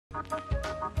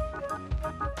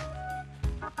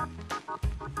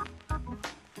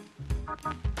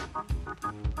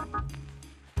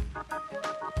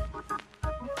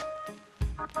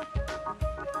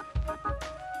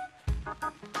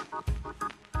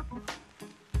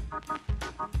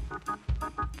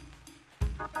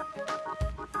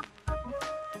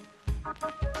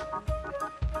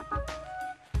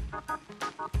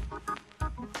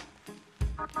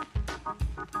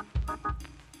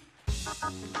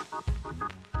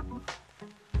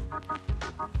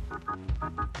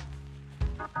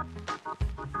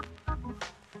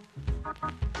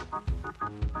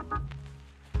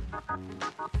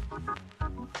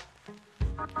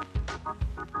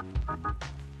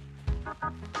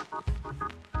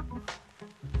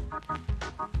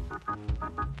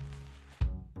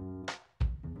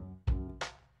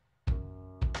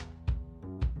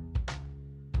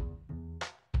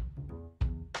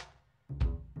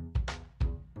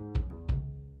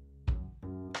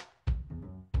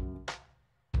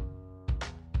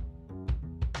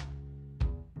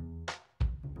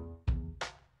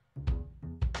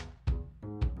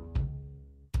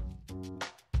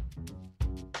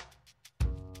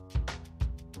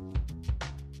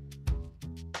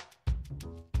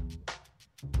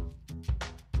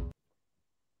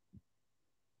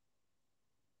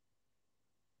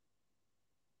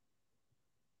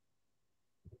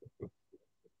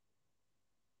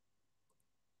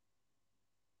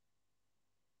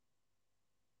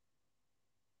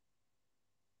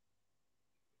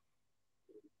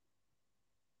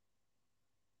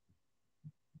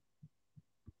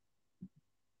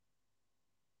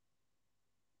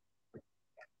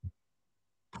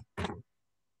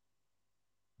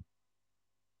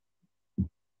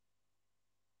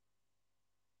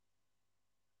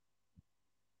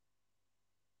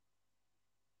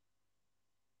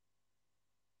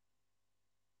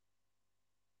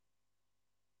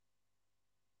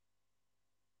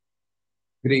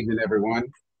Good evening, everyone.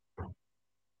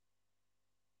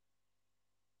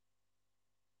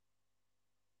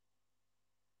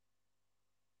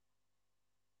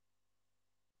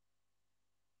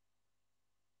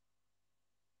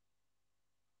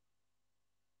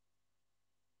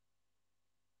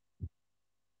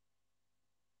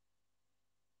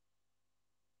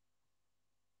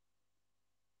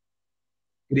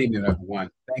 Good evening, everyone.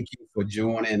 Thank you for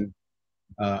joining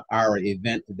our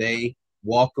event today.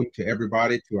 Welcome to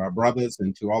everybody, to our brothers,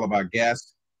 and to all of our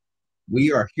guests.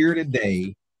 We are here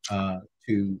today uh,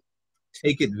 to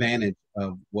take advantage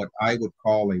of what I would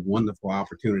call a wonderful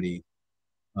opportunity,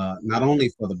 not only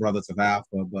for the Brothers of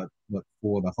Alpha, but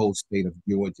for the whole state of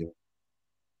Georgia.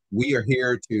 We are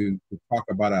here to talk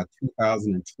about our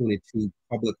 2022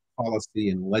 public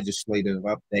policy and legislative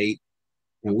update.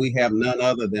 And we have none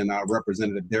other than our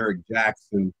Representative Derrick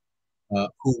Jackson,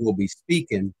 who will be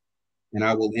speaking, and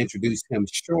I will introduce him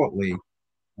shortly.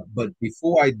 But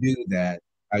before I do that,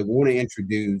 I want to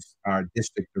introduce our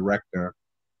district director,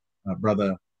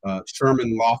 Brother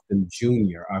Sherman Lofton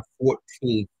Jr., our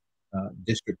 14th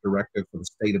district director for the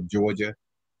state of Georgia.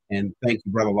 And thank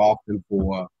you, Brother Lofton,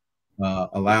 for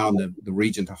allowing the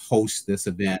region to host this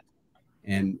event,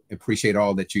 and appreciate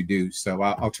all that you do. So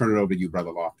I'll turn it over to you,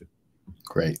 Brother Lofton.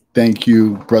 Great. Thank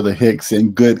you, Brother Hicks,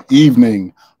 and good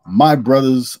evening, my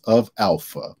brothers of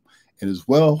Alpha. And as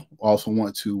well, also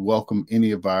want to welcome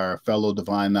any of our fellow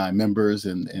Divine Nine members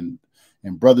and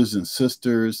brothers and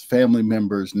sisters, family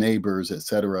members, neighbors,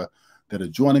 etc., that are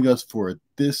joining us for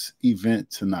this event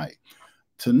tonight.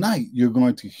 Tonight, you're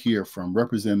going to hear from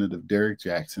Representative Derrick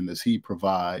Jackson as he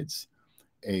provides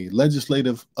a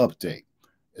legislative update,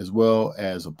 as well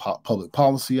as a public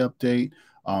policy update.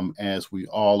 As we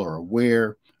all are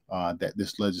aware, that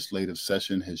this legislative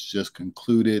session has just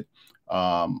concluded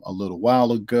a little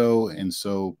while ago. And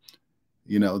so,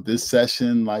 you know, this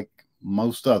session, like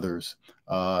most others,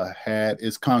 had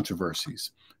its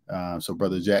controversies. So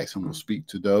Brother Jackson will speak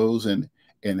to those and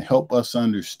help us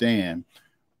understand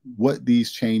what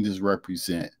these changes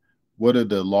represent. What are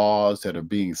the laws that are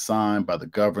being signed by the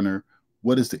governor?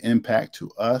 What is the impact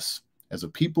to us as a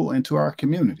people and to our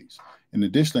communities? And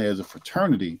additionally, as a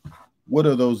fraternity, what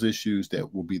are those issues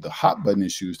that will be the hot button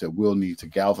issues that we'll need to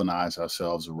galvanize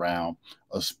ourselves around,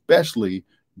 especially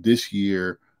this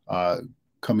year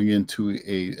coming into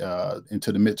the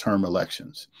midterm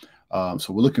elections?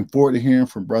 So we're looking forward to hearing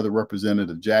from Brother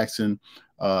Representative Jackson,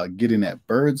 getting that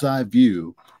bird's eye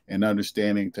view and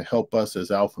understanding to help us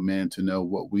as Alpha Men to know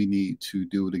what we need to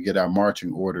do to get our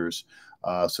marching orders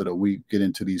so that we get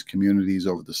into these communities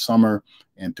over the summer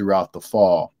and throughout the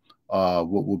fall.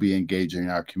 What we'll be engaging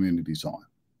our communities on.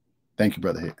 Thank you,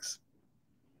 Brother Hicks.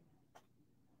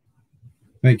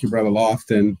 Thank you, Brother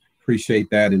Lofton. Appreciate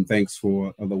that, and thanks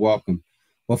for the welcome.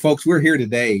 Well, folks, we're here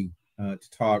today to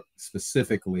talk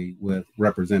specifically with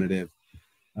Representative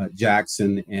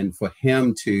Jackson, and for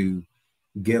him to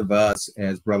give us,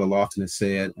 as Brother Lofton has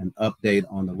said, an update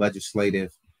on the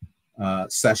legislative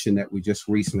session that we just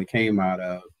recently came out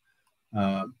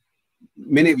of.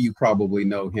 Many of you probably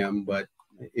know him, but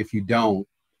if you don't,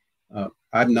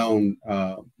 I've known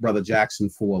Brother Jackson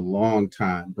for a long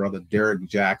time. Brother Derrick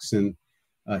Jackson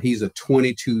He's a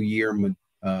 22-year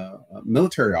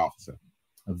military officer,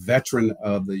 a veteran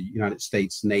of the United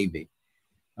States Navy.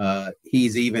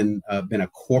 He's even been a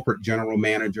corporate general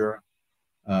manager.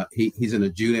 He's an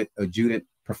adjunct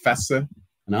professor,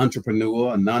 an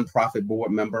entrepreneur, a nonprofit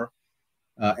board member,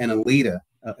 and a leader,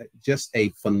 just a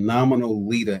phenomenal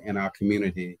leader in our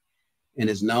community, and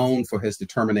is known for his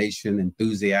determination,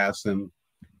 enthusiasm,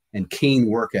 and keen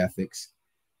work ethics.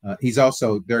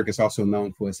 Derek is also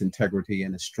known for his integrity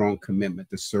and a strong commitment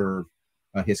to serve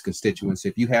his constituents.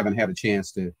 If you haven't had a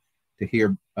chance to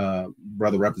hear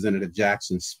Brother Representative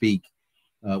Jackson speak,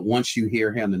 once you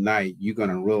hear him tonight, you're going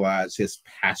to realize his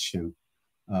passion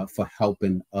for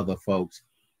helping other folks.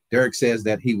 Derek says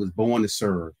that he was born to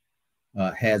serve,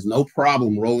 has no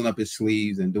problem rolling up his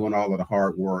sleeves and doing all of the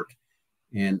hard work.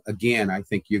 And again, I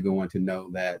think you're going to know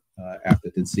that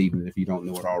after this evening, if you don't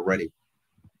know it already.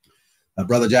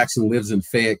 Brother Jackson lives in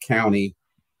Fayette County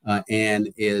and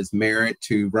is married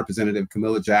to Representative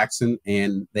Camilla Jackson,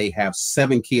 and they have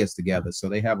 7 kids together. So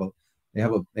they have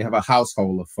a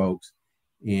household of folks,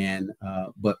 and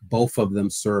but both of them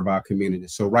serve our community.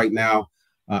 So right now,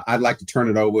 I'd like to turn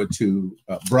it over to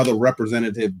Brother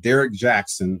Representative Derek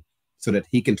Jackson so that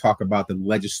he can talk about the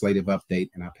legislative update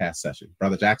in our past session.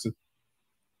 Brother Jackson.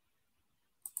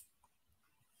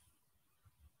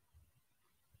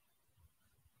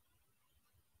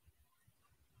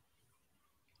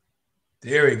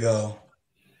 There we go.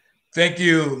 Thank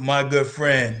you, my good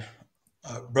friend,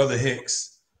 Brother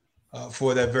Hicks,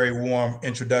 for that very warm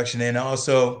introduction. And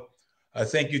also,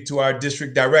 thank you to our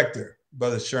district director,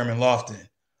 Brother Sherman Lofton,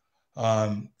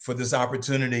 for this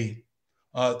opportunity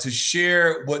to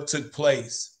share what took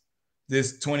place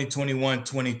this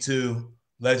 2021-22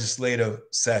 legislative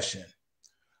session.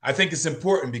 I think it's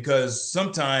important because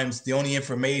sometimes the only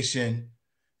information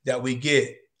that we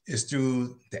get is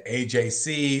through the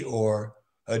AJC or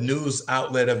a news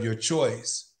outlet of your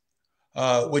choice.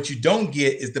 What you don't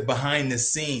get is the behind the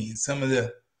scenes, some of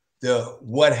the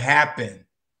what happened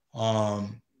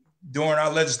during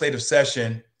our legislative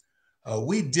session.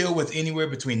 We deal with anywhere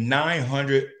between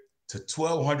 900 to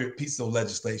 1,200 pieces of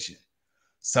legislation.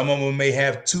 Some of them may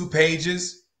have 2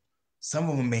 pages. Some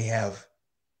of them may have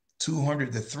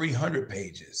 200 to 300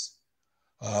 pages.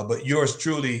 But yours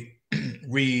truly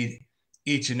read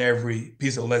each and every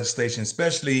piece of legislation,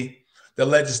 especially the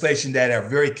legislation that are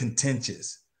very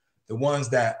contentious, the ones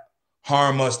that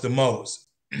harm us the most.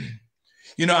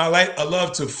 You know, I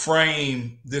love to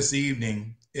frame this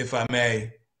evening, if I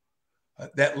may,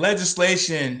 that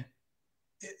legislation,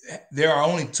 there are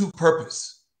only two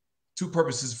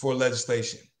purposes for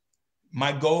legislation.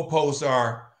 My goalposts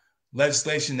are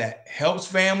legislation that helps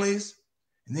families,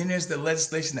 and then there's the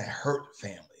legislation that hurt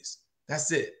families.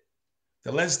 That's it.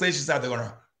 The legislation is either going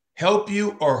to help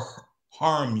you or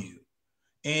harm you.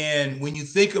 And when you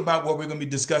think about what we're going to be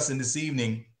discussing this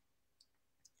evening,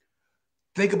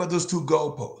 think about those two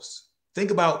goalposts.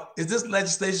 Think about, is this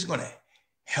legislation going to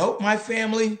help my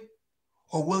family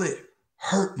or will it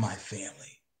hurt my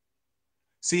family?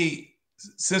 See,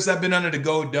 since I've been under the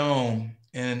Gold Dome,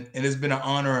 and it's been an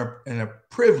honor and a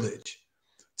privilege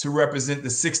to represent the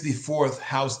 64th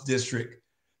House District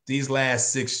these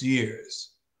last 6 years,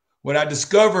 what I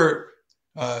discovered,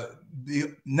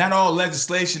 not all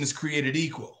legislation is created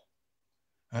equal.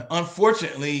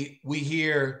 Unfortunately, we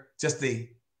hear just the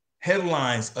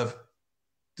headlines of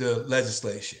the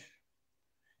legislation.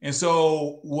 And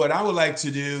so what I would like to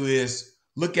do is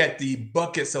look at the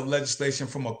buckets of legislation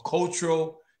from a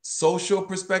cultural, social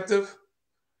perspective.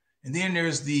 And then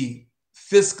there's the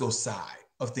fiscal side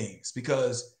of things,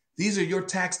 because these are your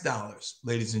tax dollars,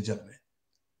 ladies and gentlemen,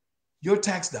 your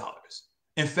tax dollars.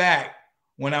 In fact,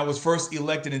 when I was first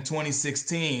elected in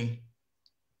 2016,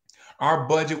 our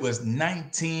budget was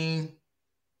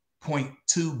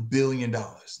 $19.2 billion,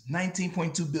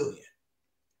 $19.2 billion.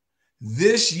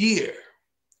 This year,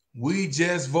 we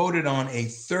just voted on a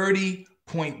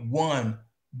 $30.1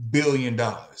 billion.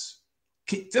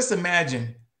 Just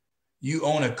imagine you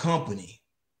own a company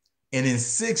and in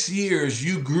 6 years,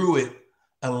 you grew it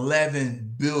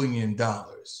 $11 billion.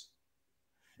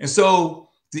 And so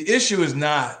the issue is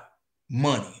not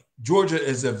money. Georgia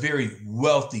is a very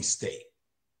wealthy state,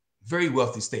 very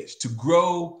wealthy state. To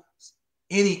grow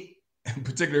any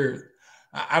particular,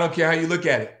 I don't care how you look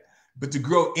at it, but to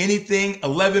grow anything,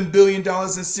 $11 billion in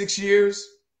 6 years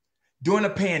during a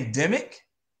pandemic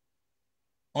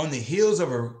on the heels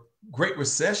of a Great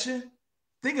Recession,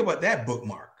 think about that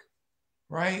bookmark,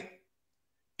 right?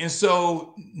 And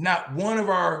so not one of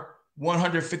our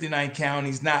 159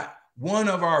 counties, not one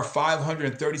of our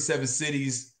 537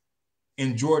 cities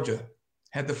in Georgia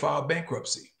had to file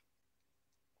bankruptcy.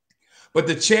 But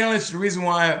the challenge, the reason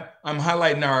why I'm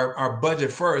highlighting our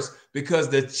budget first, because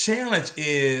the challenge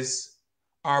is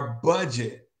our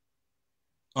budget,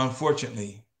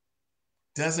 unfortunately,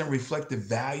 doesn't reflect the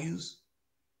values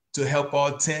to help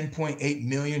all 10.8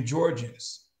 million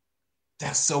Georgians.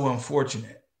 That's so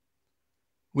unfortunate.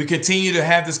 We continue to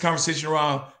have this conversation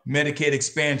around Medicaid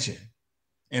expansion.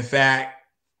 In fact,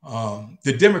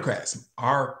 the Democrats,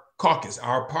 our caucus,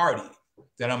 our party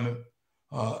that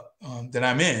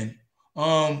I'm in,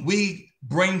 we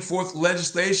bring forth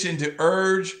legislation to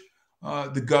urge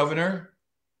the governor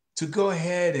to go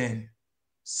ahead and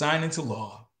sign into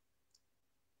law,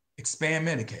 expand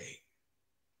Medicaid.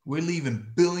 We're leaving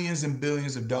billions and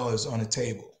billions of dollars on the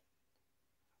table.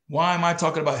 Why am I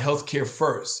talking about healthcare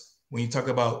first when you talk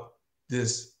about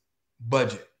this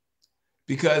budget?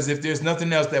 Because if there's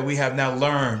nothing else that we have now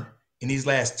learned in these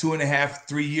last 2.5,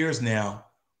 3 years now,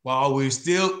 while we're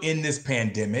still in this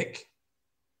pandemic,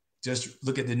 just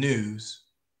look at the news,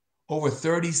 over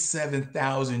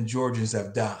 37,000 Georgians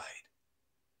have died.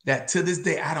 That to this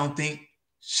day, I don't think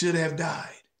should have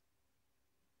died.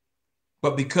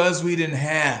 But because we didn't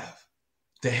have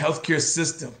the healthcare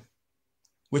system,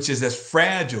 which is as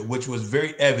fragile, which was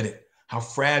very evident how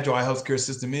fragile our healthcare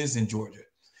system is in Georgia.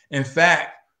 In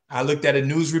fact, I looked at a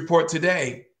news report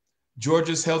today.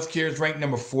 Georgia's healthcare is ranked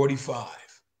number 45.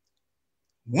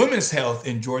 Women's health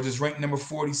in Georgia is ranked number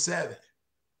 47.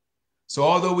 So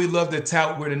although we love to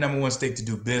tout we're the number one state to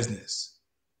do business,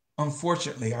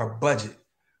 unfortunately, our budget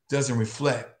doesn't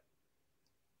reflect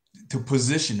to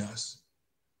position us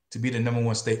to be the number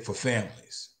one state for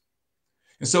families.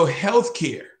 And so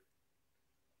healthcare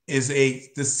is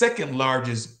the second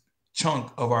largest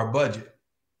chunk of our budget.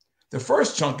 The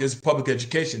first chunk is public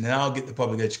education, and I'll get to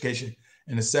public education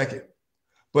in a second.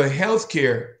 But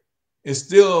healthcare is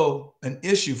still an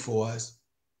issue for us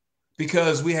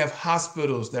because we have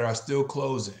hospitals that are still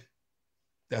closing.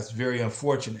 That's very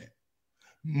unfortunate.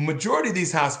 Majority of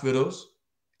these hospitals,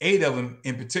 8 of them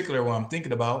in particular, what I'm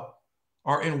thinking about,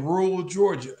 are in rural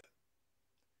Georgia.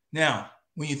 Now,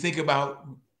 when you think about,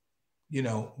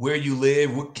 where you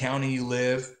live, what county you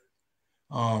live,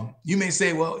 you may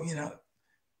say, well,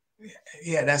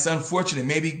 yeah, that's unfortunate,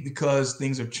 maybe because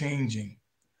things are changing.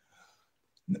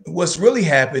 What's really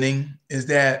happening is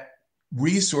that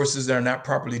resources are not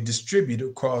properly distributed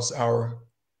across our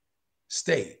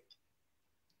state.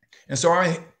 And so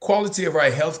our quality of our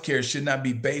healthcare should not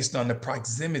be based on the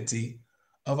proximity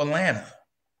of Atlanta.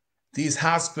 These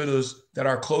hospitals that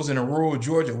are closing in rural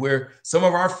Georgia, where some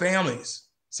of our families,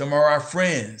 some of our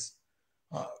friends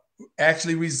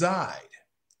actually reside,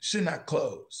 should not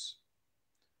close.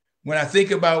 When I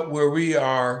think about where we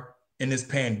are in this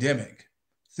pandemic,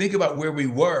 think about where we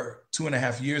were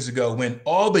 2.5 years ago when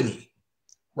Albany,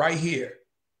 right here,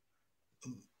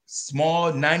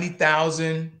 small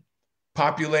 90,000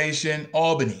 population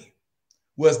Albany,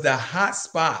 was the hot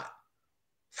spot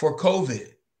for COVID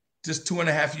just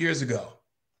 2.5 years ago.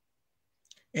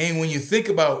 And when you think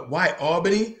about why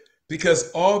Albany,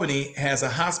 because Albany has a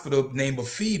hospital named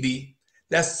Phoebe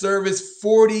that services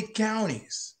 40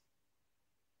 counties.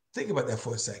 Think about that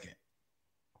for a second.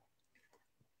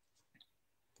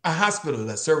 A hospital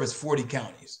that serves 40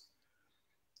 counties.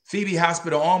 Phoebe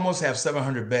Hospital almost have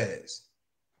 700 beds.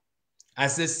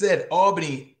 As I said,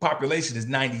 Albany population is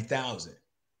 90,000.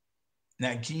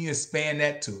 Now, can you expand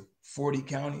that to 40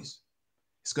 counties?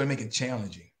 It's going to make it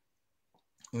challenging.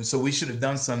 And so we should have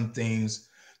done some things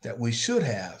that we should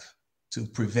have to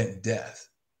prevent death.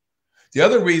 The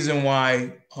other reason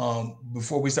why,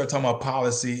 before we start talking about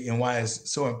policy and why it's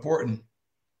so important,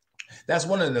 that's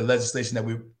one of the legislation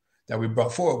that we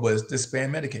brought forward was to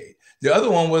expand Medicaid. The other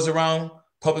one was around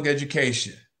public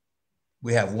education.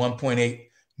 We have 1.8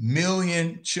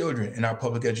 million children in our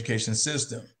public education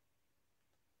system,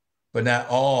 but not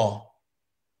all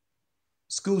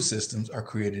school systems are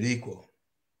created equal.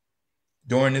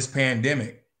 During this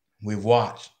pandemic, we've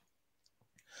watched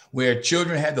where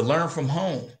children had to learn from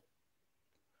home,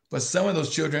 but some of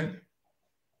those children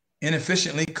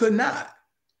inefficiently could not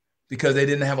because they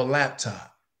didn't have a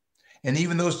laptop. And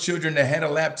even those children that had a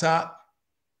laptop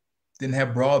didn't have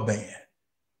broadband.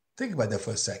 Think about that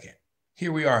for a second.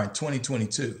 Here we are in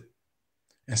 2022,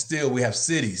 and still we have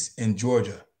cities in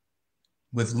Georgia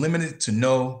with limited to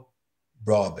no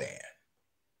broadband.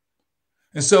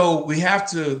 And so we have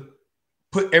to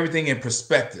put everything in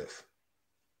perspective.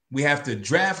 We have to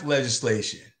draft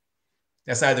legislation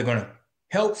that's either going to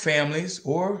help families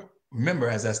or, remember,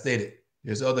 as I stated,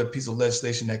 there's other pieces of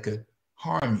legislation that could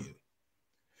harm you.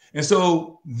 And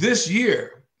so this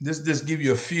year, just give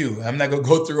you a few. I'm not going to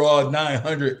go through all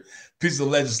 900 pieces of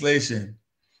legislation,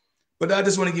 But I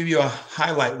just want to give you a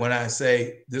highlight when I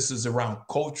say this is around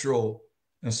cultural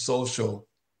and social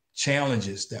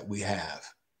challenges that we have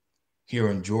here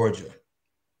in Georgia.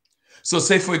 So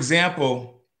say, for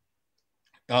example,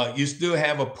 you still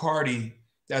have a party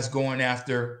that's going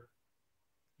after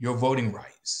your voting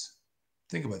rights.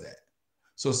 Think about that.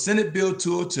 So Senate Bill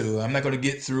 202, I'm not going to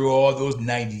get through all those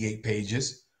 98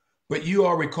 pages, but you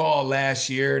all recall last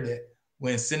year that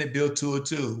when Senate Bill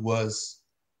 202 was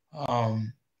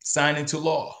signed into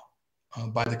law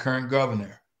by the current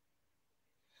governor.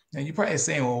 Now you're probably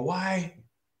saying, well, why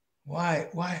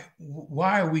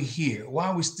are we here? Why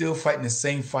are we still fighting the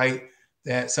same fight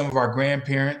that some of our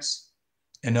grandparents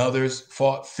and others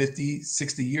fought 50,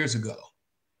 60 years ago?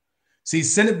 See,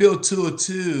 Senate Bill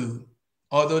 202,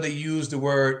 although they use the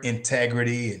word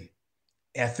integrity and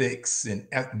ethics and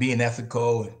being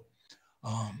ethical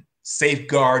and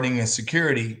safeguarding and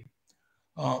security,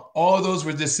 all of those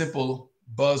were just simple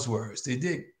buzzwords. They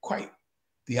did quite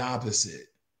the opposite.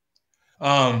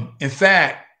 In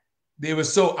fact, they were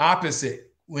so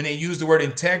opposite when they used the word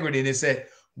integrity. They said,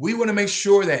 we want to make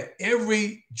sure that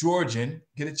every Georgian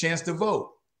get a chance to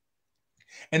vote.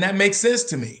 And that makes sense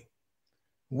to me.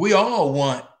 We all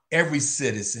want every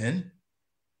citizen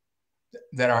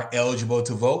that are eligible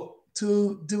to vote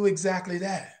to do exactly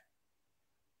that.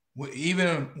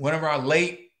 Even one of our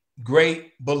late,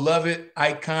 great, beloved,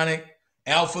 iconic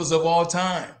alphas of all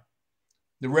time,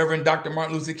 the Reverend Dr.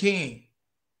 Martin Luther King,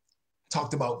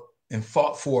 talked about and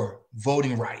fought for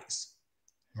voting rights,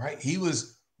 right? He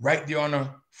was right there on the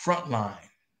front line,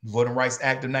 Voting Rights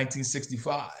Act of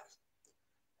 1965,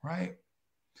 right?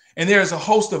 And there's a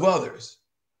host of others.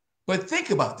 But think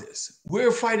about this.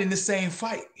 We're fighting the same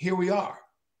fight. Here we are.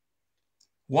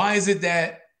 Why is it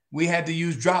that we had to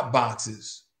use drop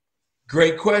boxes?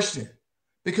 Great question.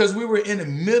 Because we were in the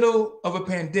middle of a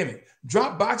pandemic.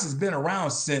 Drop boxes have been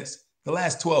around since the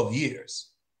last 12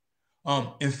 years.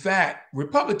 In fact,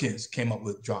 Republicans came up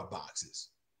with drop boxes.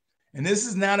 And this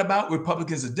is not about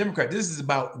Republicans or Democrats. This is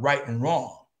about right and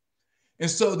wrong. And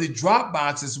so the drop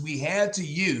boxes we had to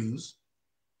use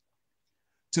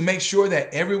to make sure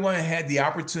that everyone had the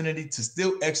opportunity to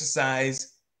still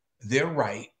exercise their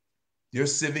right, their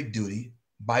civic duty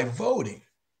by voting.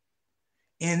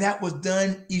 And that was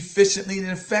done efficiently and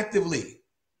effectively.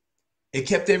 It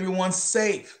kept everyone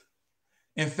safe.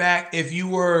 In fact, if you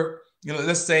were,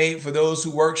 let's say for those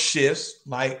who work shifts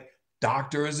like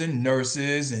doctors and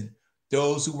nurses and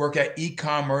those who work at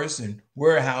e-commerce and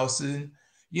warehouses,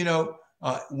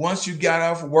 once you got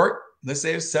off work, let's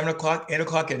say it's 7 o'clock, 8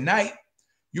 o'clock at night,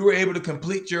 you were able to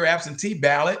complete your absentee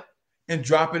ballot and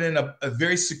drop it in a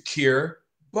very secure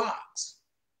box.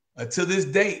 To this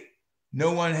date,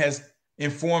 no one has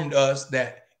informed us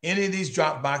that any of these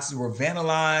drop boxes were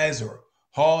vandalized or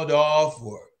hauled off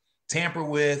or tampered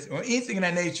with or anything of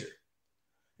that nature.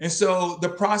 And so the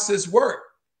process worked.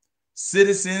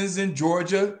 Citizens in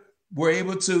Georgia were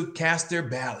able to cast their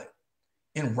ballot,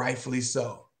 and rightfully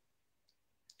so.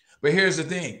 But here's the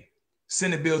thing,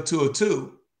 Senate Bill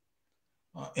 202,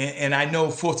 and I know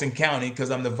Fulton County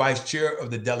because I'm the vice chair of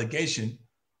the delegation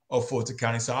of Fulton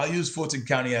County. So I'll use Fulton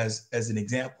County as an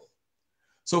example.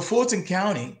 So Fulton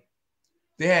County,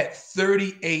 they had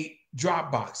 38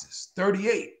 drop boxes,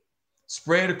 38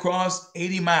 spread across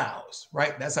 80 miles,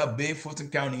 right? That's how big Fulton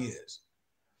County is.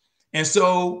 And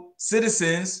so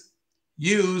citizens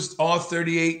used all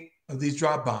 38 of these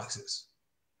drop boxes.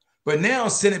 But now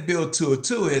Senate Bill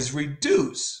 202 has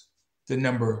reduced the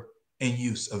number and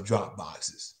use of drop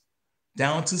boxes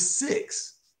down to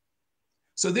 6.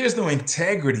 So there's no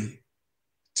integrity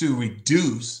to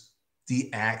reduce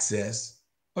the access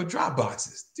of drop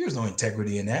boxes. There's no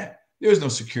integrity in that. There's no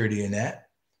security in that.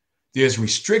 There's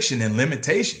restriction and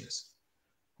limitations,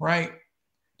 right?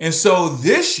 And so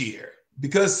this year,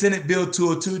 because Senate Bill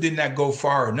 202 did not go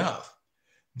far enough,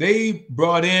 they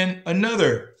brought in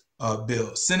another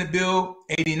bill, Senate Bill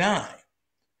 89,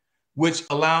 which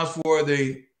allows for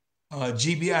the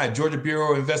GBI, Georgia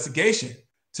Bureau of Investigation,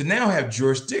 to now have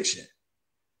jurisdiction.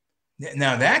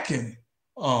 Now that can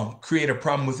create a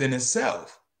problem within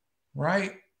itself,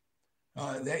 right?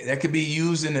 That could be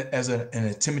used as an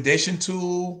intimidation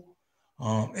tool.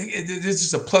 There's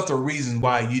just a plethora of reasons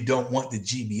why you don't want the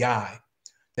GBI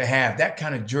to have that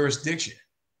kind of jurisdiction,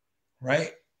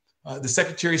 right? The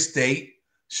Secretary of State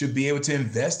should be able to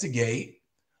investigate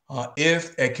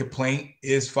if a complaint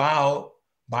is filed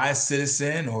by a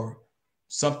citizen or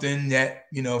something that,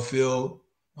 feel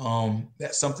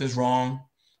that something's wrong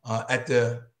at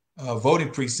the voting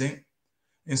precinct.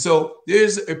 And so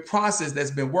there's a process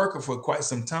that's been working for quite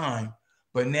some time,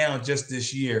 but now just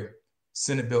this year,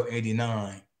 Senate Bill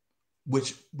 89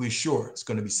 which we're sure is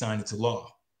going to be signed into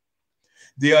law.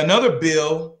 Another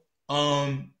bill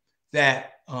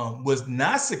that was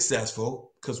not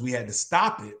successful because we had to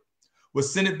stop it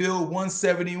was Senate Bill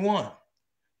 171,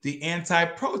 the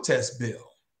anti-protest bill.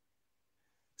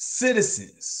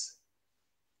 Citizens,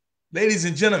 ladies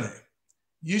and gentlemen,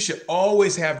 you should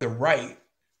always have the right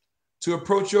to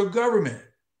approach your government.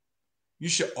 You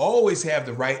should always have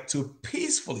the right to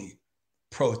peacefully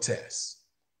protest,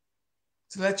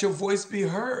 to let your voice be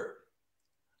heard.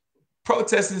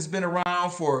 Protesting has been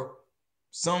around for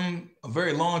a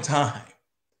very long time,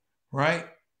 right?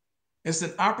 It's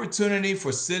an opportunity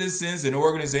for citizens and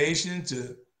organizations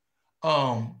to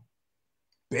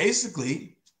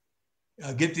basically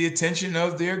get the attention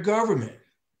of their government.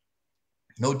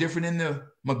 No different than the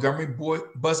Montgomery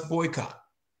bus boycott,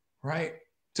 right?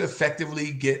 To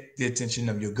effectively get the attention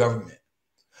of your government.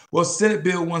 Well, Senate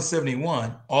Bill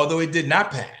 171, although it did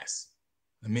not pass,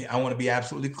 I want to be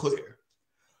absolutely clear,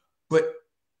 but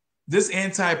this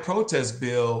anti-protest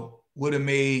bill would have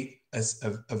made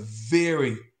a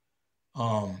very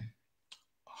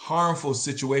harmful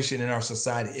situation in our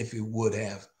society if it would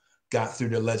have got through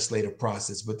the legislative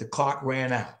process, but the clock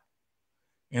ran out.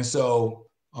 And so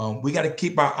we got to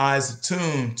keep our eyes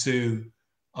attuned to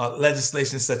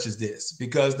legislation such as this,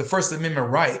 because the First Amendment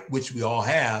right, which we all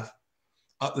have,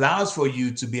 allows for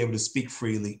you to be able to speak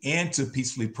freely and to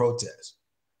peacefully protest.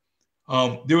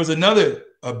 There was another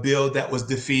bill that was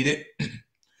defeated,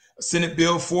 Senate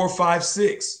Bill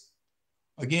 456.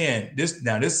 Again, this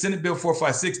Senate Bill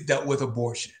 456 dealt with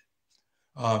abortion.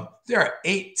 There are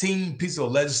 18 pieces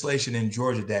of legislation in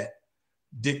Georgia that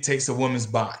dictates a woman's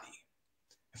body.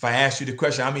 If I ask you the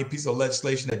question, how many pieces of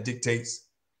legislation that dictates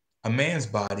a man's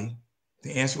body,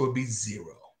 the answer would be 0.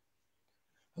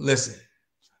 Listen,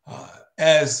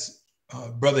 as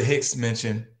Brother Hicks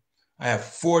mentioned, I have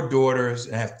 4 daughters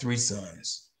and I have 3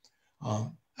 sons.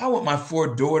 I want my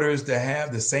 4 daughters to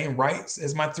have the same rights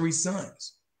as my 3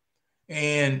 sons.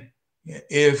 And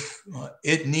if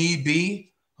it need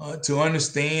be to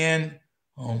understand,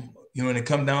 when it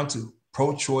comes down to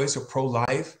pro-choice or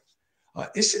pro-life,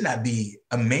 it should not be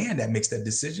a man that makes that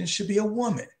decision. It should be a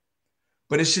woman.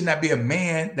 But it should not be a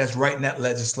man that's writing that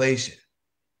legislation,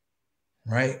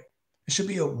 right? It should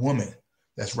be a woman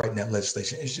that's writing that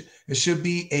legislation. It should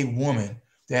be a woman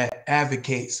that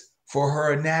advocates for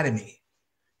her anatomy.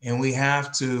 And we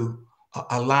have to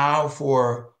allow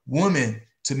for women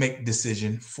to make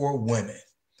decision for women.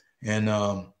 And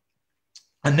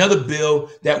another bill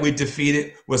that we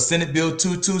defeated was Senate Bill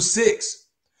 226.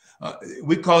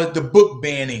 We call it the book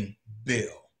banning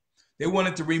bill. They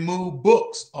wanted to remove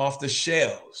books off the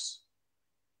shelves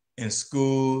in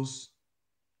schools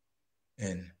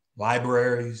and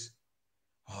libraries.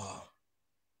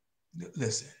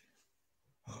 Listen,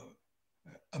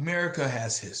 America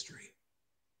has history,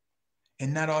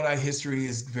 and not all that history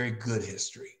is very good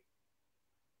history.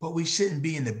 But we shouldn't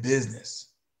be in the business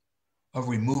of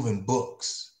removing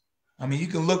books. I mean, you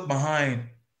can look behind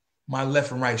my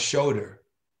left and right shoulder.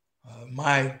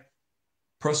 My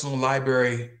personal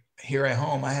library here at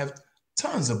home, I have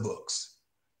tons of books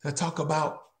that talk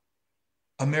about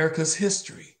America's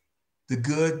history, the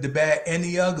good, the bad, and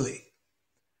the ugly,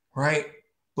 right?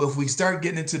 But if we start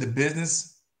getting into the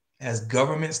business as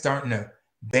government starting to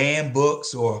ban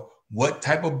books or what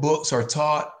type of books are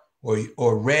taught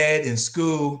or read in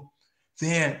school,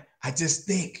 then I just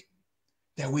think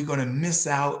that we're going to miss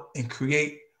out and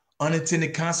create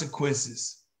unintended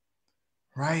consequences,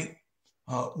 right?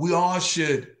 We all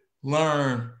should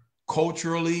learn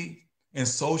culturally and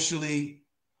socially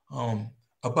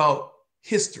about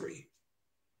history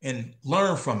and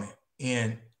learn from it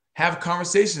and have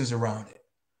conversations around it.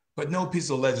 But no piece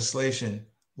of legislation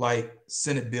like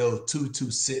Senate Bill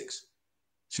 226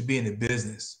 should be in the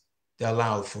business that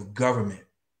allows for government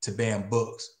to ban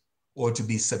books or to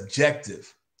be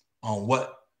subjective on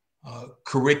what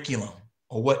curriculum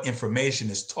or what information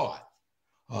is taught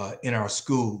in our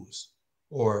schools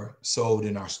or sold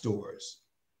in our stores.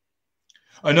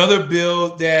 Another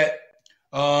bill that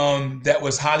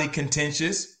was highly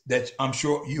contentious that I'm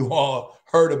sure you all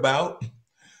heard about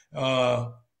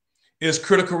is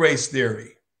critical race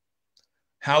theory,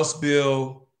 House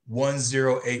Bill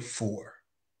 1084.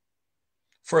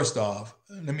 First off,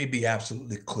 let me be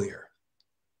absolutely clear.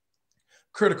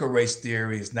 Critical race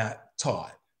theory is not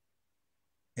taught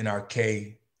in our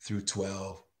K through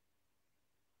 12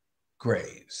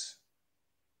 grades.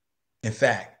 In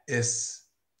fact, it's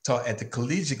taught at the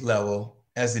collegiate level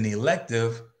as an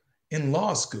elective in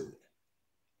law school.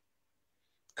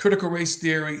 Critical race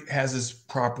theory has its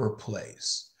proper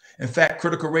place. In fact,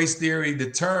 critical race theory,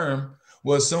 the term,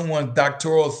 was someone's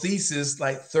doctoral thesis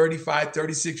like 35,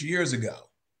 36 years ago.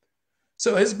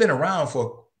 So it's been around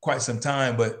for quite some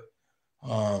time, but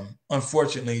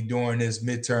unfortunately, during this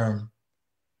midterm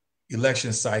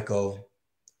election cycle,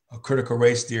 a critical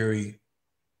race theory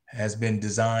has been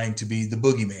designed to be the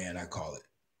boogeyman, I call it.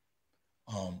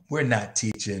 We're not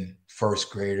teaching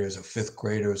first graders or fifth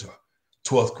graders or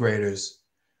 12th graders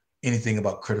anything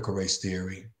about critical race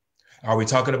theory. Are we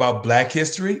talking about Black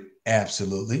history?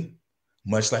 Absolutely.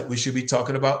 Much like we should be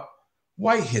talking about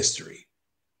white history,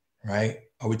 right?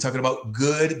 Are we talking about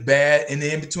good, bad, and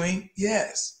the in-between?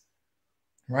 Yes,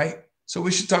 right? So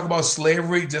we should talk about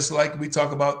slavery just like we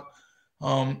talk about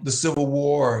the Civil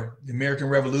War, the American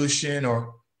Revolution,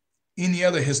 or any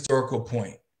other historical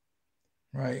point,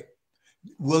 right?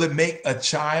 Will it make a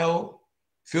child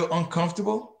feel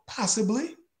uncomfortable?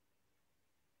 Possibly.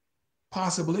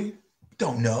 Possibly.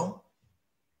 Don't know.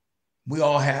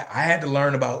 I had to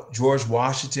learn about George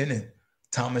Washington and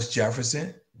Thomas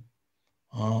Jefferson.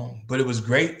 But it was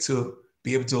great to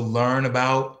be able to learn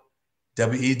about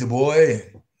W.E. Du Bois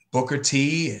and Booker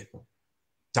T and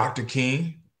Dr.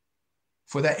 King,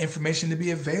 for that information to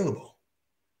be available,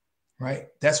 right?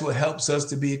 That's what helps us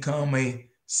to become a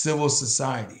civil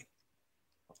society.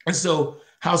 And so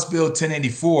House Bill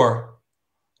 1084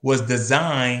 was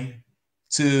designed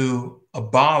to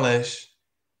abolish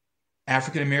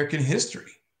African-American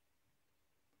history.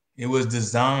 It was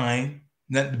designed,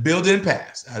 the bill didn't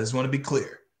pass. I just want to be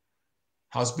clear.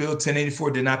 House Bill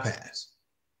 1084 did not pass.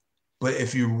 But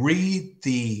if you read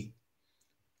the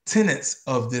tenets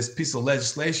of this piece of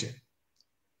legislation,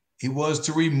 it was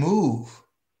to remove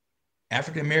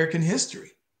African-American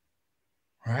history,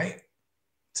 right?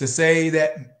 To say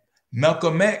that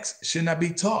Malcolm X should not be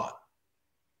taught.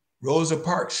 Rosa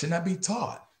Parks should not be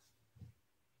taught.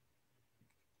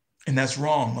 And that's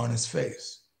wrong on its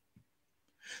face.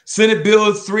 Senate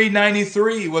Bill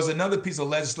 393 was another piece of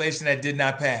legislation that did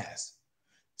not pass.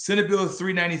 Senate Bill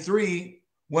 393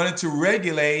 wanted to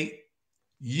regulate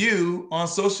you on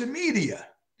social media.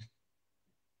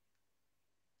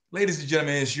 Ladies and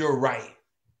gentlemen, it's your right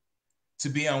to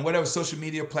be on whatever social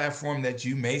media platform that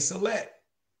you may select.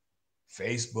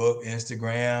 Facebook,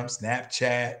 Instagram,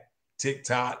 Snapchat,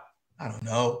 TikTok, I don't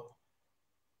know.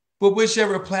 But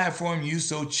whichever platform you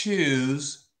so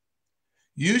choose,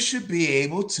 you should be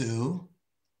able to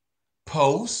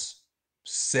post,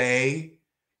 say,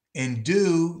 and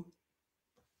do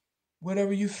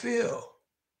whatever you feel.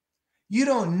 You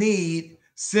don't need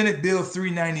Senate Bill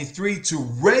 393 to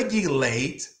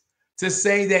regulate, to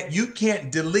say that you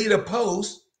can't delete a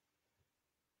post.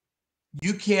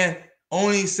 You can't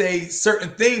only say certain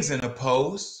things in a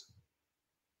post.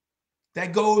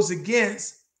 That goes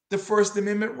against the First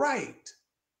Amendment right.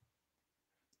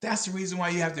 That's the reason why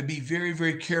you have to be very,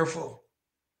 very careful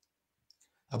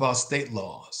about state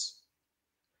laws.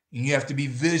 And you have to be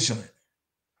vigilant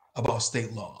about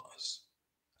state laws.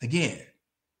 Again,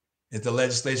 if the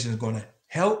legislation is going to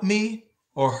help me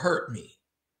or hurt me,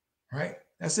 right?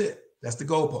 That's it. That's the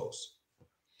goalpost.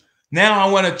 Now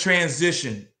I want to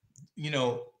transition.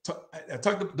 Those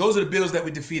are the bills that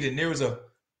we defeated, and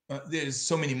there's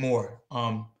so many more.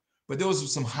 But those are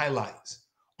some highlights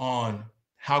on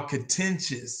how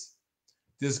contentious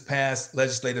this past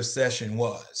legislative session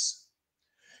was.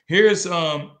 Here's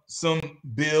some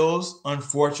bills,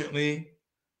 unfortunately,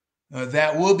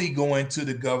 that will be going to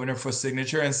the governor for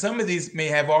signature. And some of these may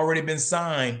have already been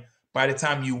signed by the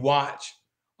time you watch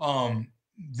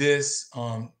this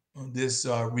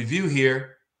review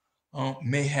here.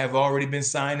 May have already been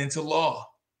signed into law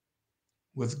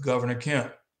with Governor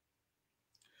Kemp.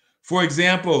 For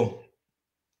example,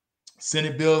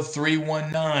 Senate Bill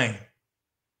 319.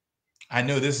 I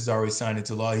know this is already signed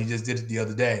into law. He just did it the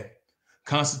other day.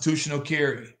 Constitutional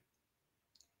carry.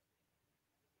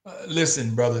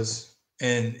 Listen, brothers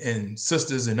and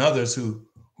sisters and others who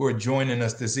are joining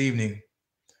us this evening.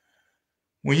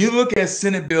 When you look at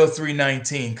Senate Bill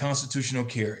 319, constitutional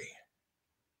carry,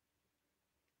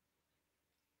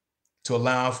 to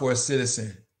allow for a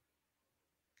citizen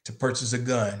to purchase a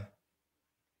gun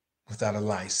without a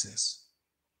license.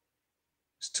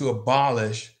 It's to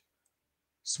abolish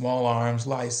small arms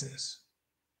license.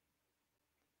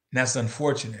 And that's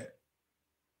unfortunate.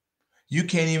 You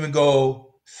can't even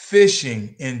go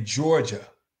fishing in Georgia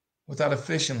without a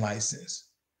fishing license.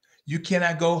 You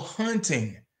cannot go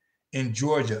hunting in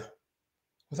Georgia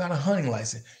without a hunting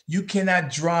license. You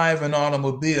cannot drive an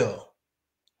automobile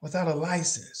without a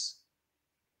license.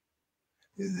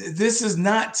 This is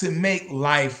not to make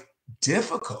life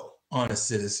difficult on a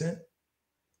citizen.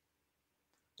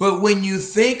 But when you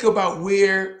think about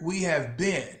where we have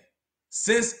been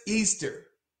since Easter,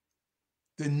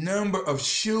 the number of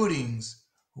shootings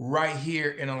right here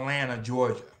in Atlanta,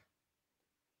 Georgia.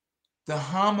 The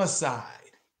homicide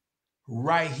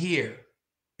right here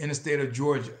in the state of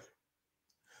Georgia.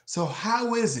 So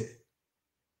how is it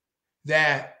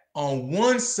that on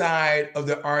one side of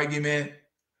the argument,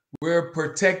 we're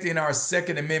protecting our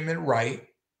Second Amendment right,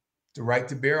 the right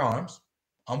to bear arms?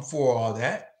 I'm for all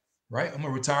that, right? I'm a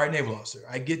retired naval officer.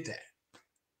 I get that.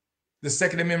 The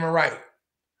Second Amendment right.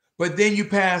 But then you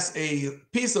pass a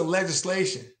piece of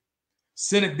legislation,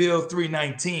 Senate Bill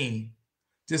 319,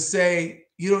 to say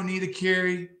you don't need to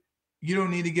carry, you don't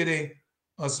need to get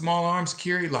a small arms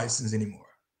carry license anymore.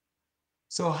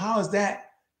 So how is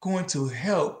that going to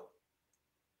help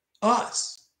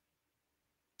us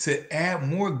to add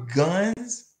more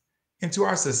guns into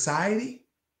our society?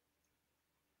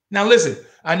 Now, listen,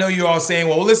 I know you're all saying,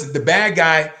 well, listen, the bad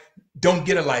guy don't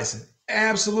get a license.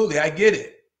 Absolutely, I get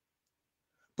it.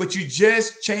 But you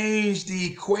just changed the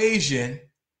equation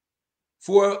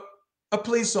for a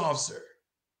police officer.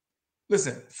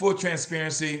 Listen, full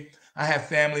transparency, I have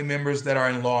family members that are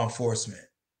in law enforcement.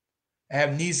 I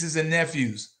have nieces and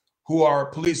nephews who are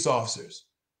police officers,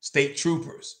 state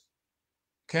troopers,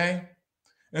 okay?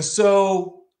 And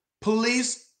so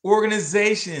police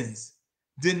organizations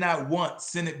did not want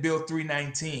Senate Bill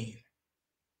 319.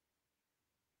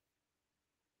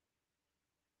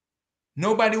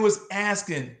 Nobody was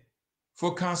asking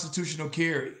for constitutional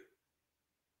carry.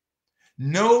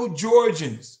 No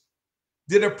Georgians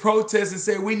did a protest and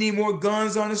say, we need more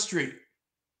guns on the street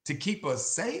to keep us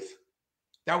safe.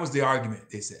 That was the argument,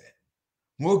 they said.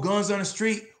 More guns on the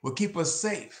street will keep us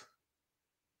safe.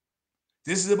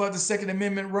 This is about the Second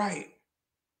Amendment right.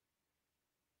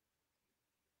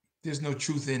 There's no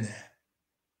truth in that.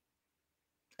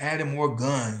 Adding more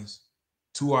guns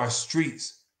to our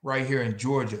streets right here in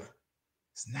Georgia,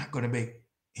 it's not going to make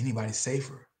anybody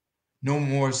safer. No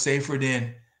more safer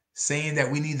than saying that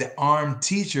we need the armed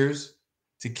teachers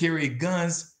to carry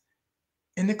guns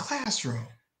in the classroom.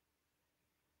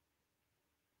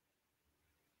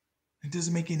 It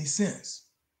doesn't make any sense.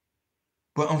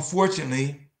 But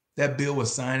unfortunately, that bill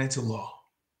was signed into law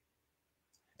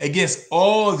against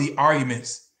all the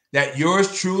arguments that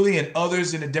yours truly and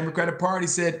others in the Democratic Party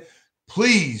said,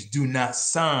 please do not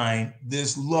sign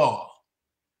this law.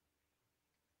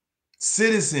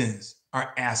 Citizens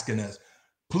are asking us.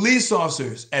 Police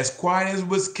officers, as quiet as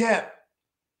was kept,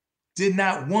 did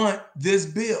not want this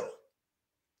bill.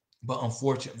 But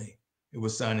unfortunately, it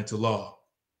was signed into law.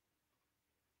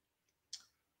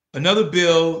 Another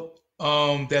bill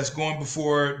that's going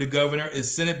before the governor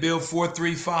is Senate Bill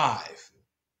 435.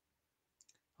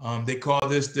 They call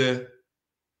this the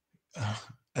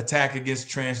attack against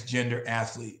transgender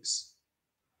athletes.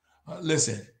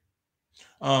 Listen,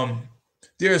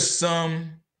 there's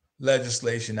some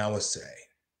legislation, I would say,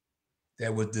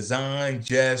 that was designed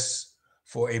just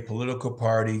for a political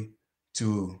party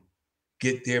to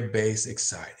get their base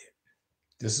excited.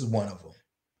 This is one of them.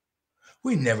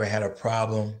 We never had a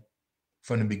problem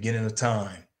from the beginning of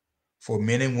time for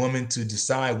men and women to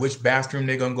decide which bathroom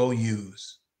they're going to go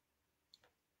use.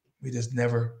 We just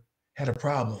never had a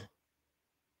problem.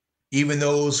 Even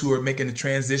those who are making the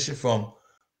transition from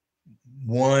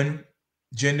one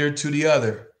gender to the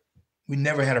other, we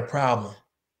never had a problem.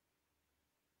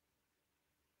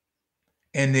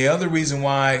 And the other reason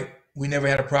why we never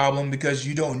had a problem, because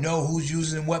you don't know who's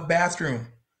using what bathroom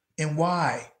and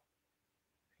why.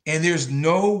 And there's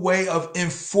no way of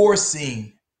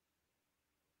enforcing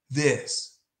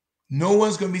this. No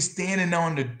one's going to be standing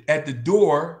at the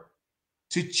door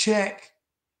to check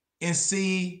and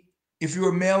see if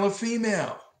you're a male or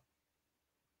female,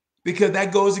 because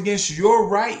that goes against your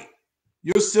right,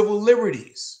 your civil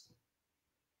liberties.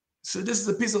 So this is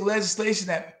a piece of legislation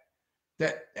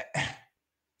that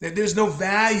there's no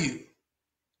value.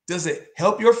 Does it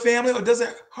help your family or does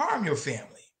it harm your family?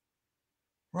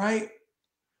 Right?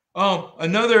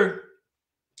 Another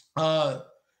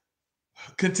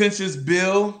contentious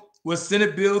bill was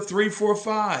Senate Bill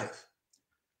 345,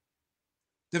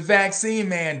 the vaccine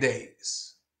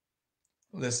mandates.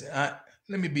 Listen,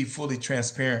 let me be fully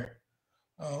transparent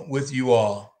with you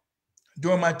all.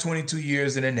 During my 22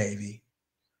 years in the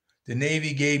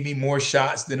Navy gave me more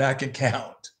shots than I can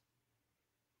count,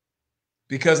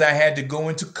 because I had to go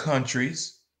into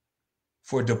countries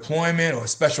for deployment or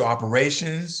special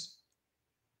operations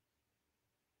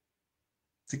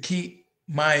to keep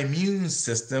my immune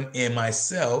system and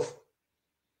myself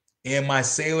and my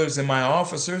sailors and my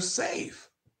officers safe.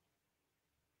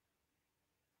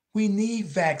 We need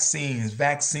vaccines.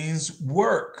 Vaccines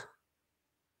work.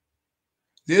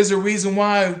 There's a reason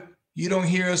why you don't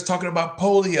hear us talking about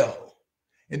polio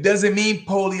It doesn't mean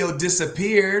polio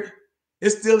disappeared.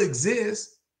 It still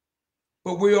exists,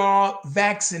 but we're all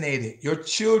vaccinated. Your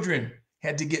children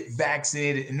had to get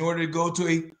vaccinated in order to go to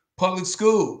a public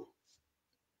school.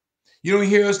 You don't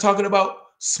hear us talking about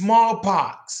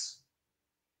smallpox.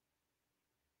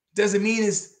 Doesn't mean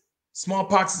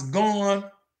smallpox is gone.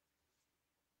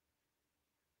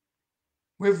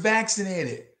 We're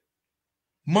vaccinated.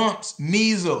 Mumps,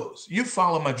 measles, you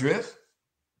follow my drift.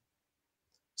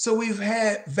 So we've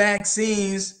had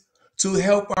vaccines to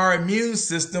help our immune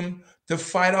system to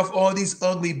fight off all these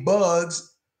ugly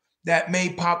bugs that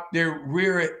may pop their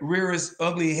rearest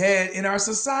ugly head in our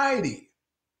society.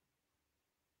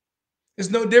 It's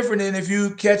no different than if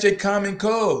you catch a common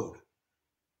cold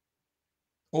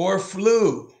or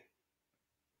flu.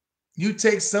 You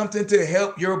take something to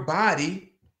help your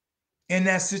body in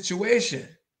that situation,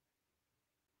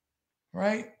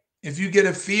 right? If you get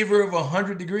a fever of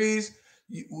 100 degrees,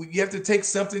 you have to take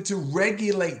something to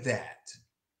regulate that.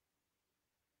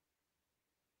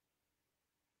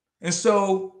 And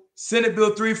so Senate Bill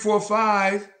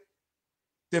 345,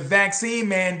 the vaccine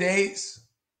mandates,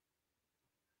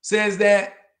 says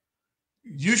that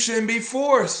you shouldn't be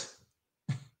forced.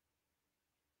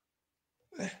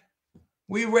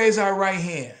 We raise our right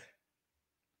hand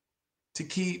to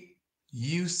keep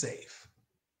you safe.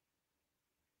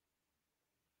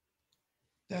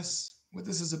 That's what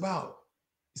this is about.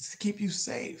 It's to keep you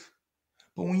safe.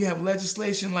 But when you have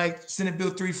legislation like Senate Bill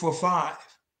 345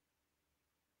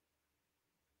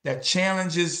 that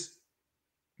challenges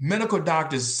medical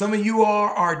doctors, some of you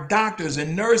are doctors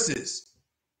and nurses,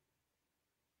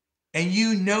 and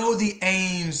you know the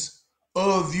aims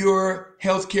of your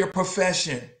healthcare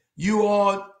profession, you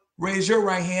all raise your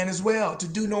right hand as well to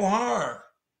do no harm.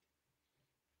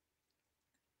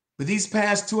 But these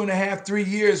past 2.5, 3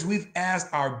 years, we've asked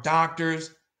our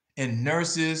doctors and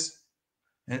nurses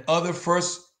and other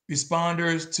first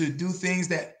responders to do things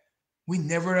that we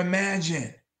never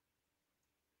imagined.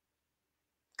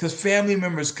 Because family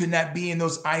members could not be in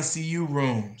those ICU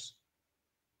rooms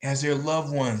as their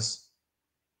loved ones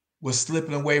were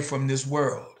slipping away from this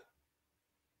world.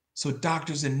 So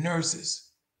doctors and nurses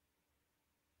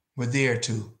were there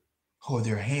to hold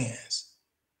their hands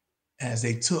as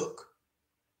they took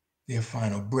their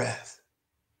final breath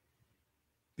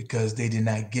because they did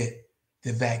not get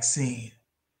the vaccine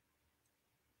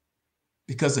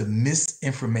because of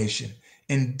misinformation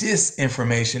and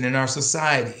disinformation in our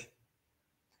society.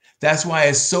 That's why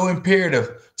it's so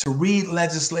imperative to read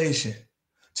legislation,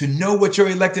 to know what your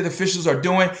elected officials are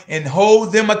doing and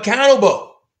hold them accountable.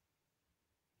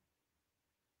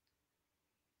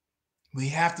 We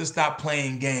have to stop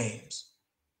playing games.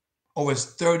 Over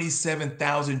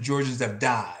 37,000 Georgians have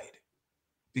died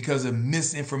because of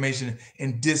misinformation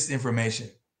and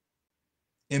disinformation.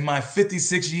 In my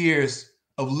 56 years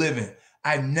of living,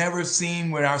 I've never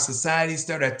seen where our society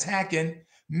started attacking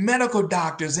medical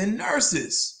doctors and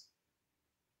nurses,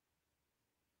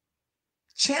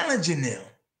 challenging them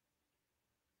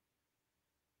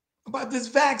about this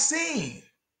vaccine.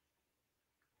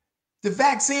 The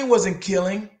vaccine wasn't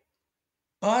killing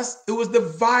us. It was the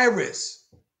virus,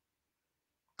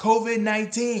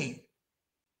 COVID-19,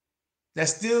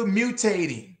 that's still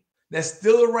mutating, that's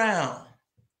still around.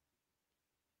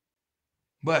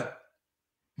 But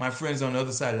my friends on the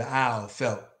other side of the aisle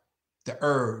felt the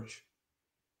urge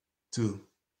to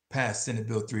pass Senate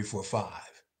Bill 345.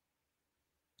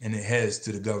 And it heads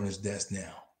to the governor's desk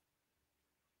now.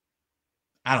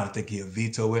 I don't think he'll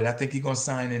veto it. I think he's going to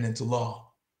sign it into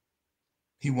law.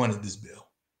 He wanted this bill.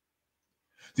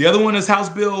 The other one is House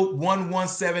Bill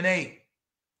 1178,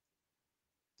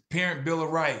 Parent Bill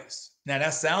of Rights. Now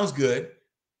that sounds good,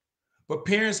 but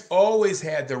parents always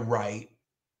had the right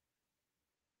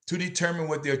to determine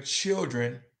what their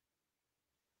children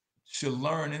should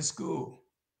learn in school.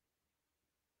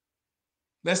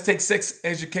 Let's take sex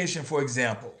education, for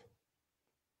example.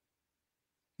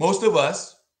 Most of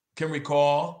us can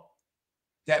recall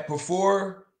that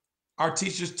before our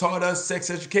teachers taught us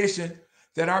sex education,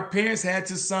 that our parents had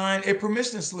to sign a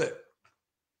permission slip.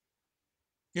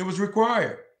 It was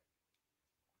required.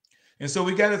 And so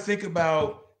we got to think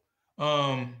about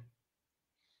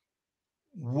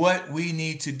what we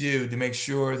need to do to make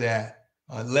sure that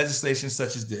legislation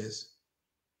such as this,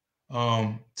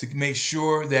 to make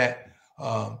sure that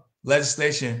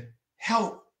legislation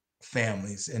help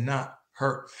families and not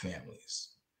hurt families.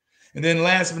 And then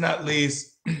last but not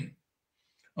least,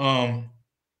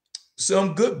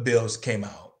 some good bills came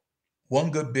out.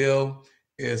 One good bill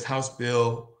is House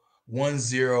Bill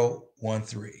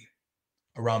 1013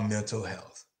 around mental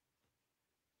health.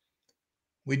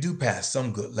 we do pass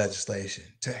some good legislation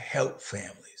to help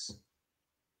families.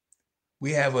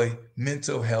 We have a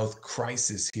mental health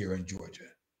crisis here in Georgia.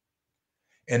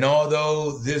 And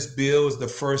although this bill is the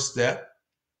first step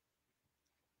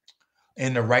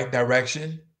in the right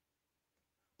direction,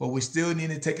 but we still need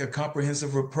to take a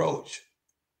comprehensive approach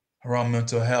around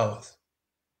mental health.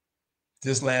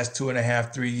 This last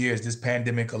 2.5, 3 years, this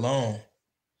pandemic alone,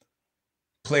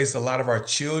 placed a lot of our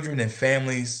children and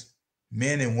families,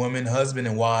 men and women, husband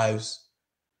and wives,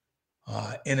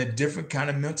 in a different kind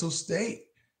of mental state.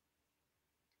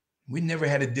 We never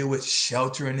had to deal with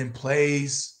sheltering in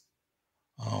place,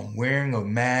 wearing a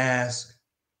mask.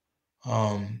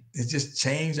 It just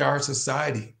changed our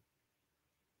society.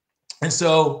 And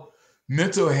so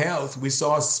mental health, we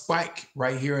saw a spike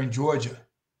right here in Georgia.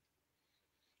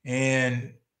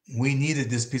 And we needed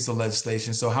this piece of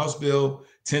legislation. So House Bill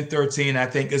 1013, I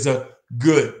think, is a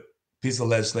good piece of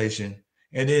legislation.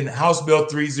 And then House Bill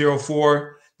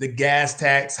 304, the gas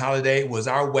tax holiday, was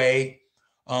our way.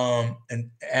 And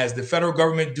as the federal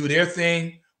government do their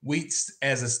thing, we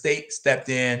as a state stepped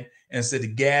in and said the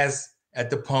gas at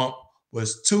the pump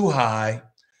was too high.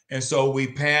 And so we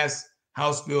passed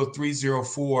House Bill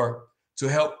 304 to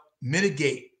help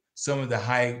mitigate some of the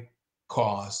high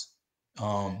costs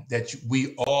that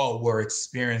we all were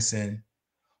experiencing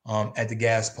at the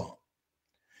gas pump.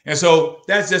 And so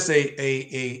that's just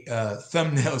a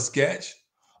thumbnail sketch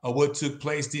of what took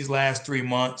place these last 3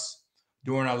 months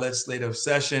during our legislative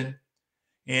session.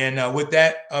 And with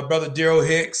that, Brother Daryl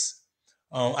Hicks,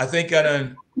 I think I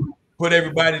done put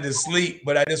everybody to sleep,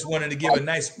 but I just wanted to give a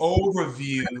nice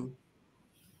overview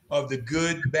of the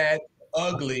good, bad,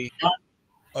 ugly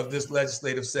of this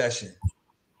legislative session.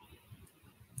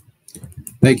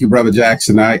 Thank you, Brother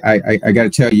Jackson. I got to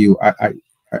tell you,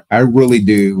 I really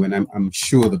do, and I'm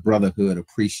sure the Brotherhood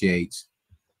appreciates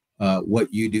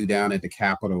what you do down at the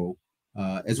Capitol,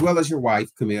 as well as your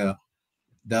wife, Camille,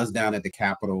 does down at the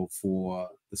Capitol for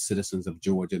the citizens of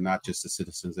Georgia, not just the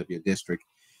citizens of your district.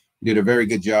 You did a very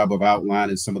good job of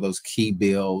outlining some of those key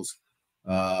bills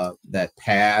that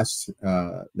passed,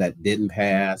 that didn't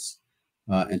pass,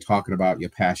 and talking about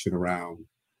your passion around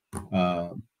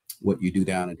what you do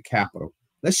down at the Capitol.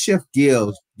 Let's shift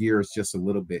gears just a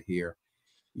little bit here.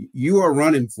 You are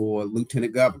running for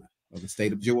Lieutenant Governor of the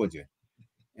state of Georgia,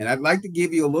 and I'd like to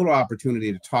give you a little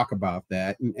opportunity to talk about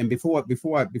that. And before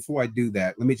I do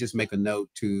that, let me just make a note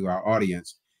to our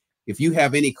audience. If you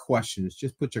have any questions,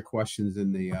 just put your questions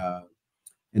in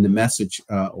the message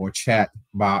or chat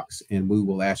box, and we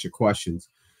will ask your questions.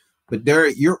 But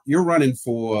Derek, you're running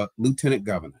for Lieutenant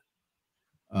Governor,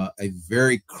 a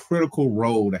very critical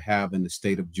role to have in the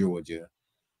state of Georgia.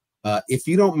 If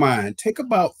you don't mind, take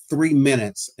about 3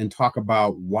 minutes and talk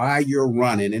about why you're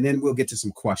running, and then we'll get to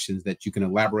some questions that you can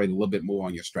elaborate a little bit more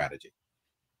on your strategy.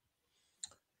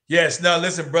 Yes. No,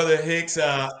 listen, Brother Hicks,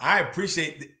 I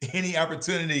appreciate any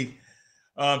opportunity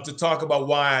to talk about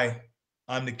why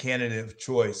I'm the candidate of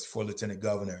choice for Lieutenant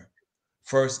Governor.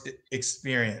 First,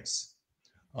 experience.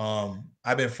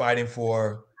 I've been fighting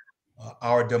for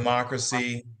our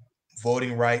democracy,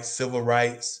 voting rights, civil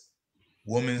rights,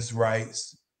 women's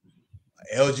rights,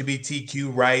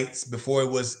 LGBTQ rights before it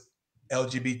was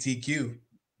LGBTQ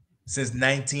since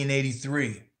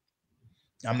 1983.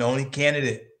 I'm the only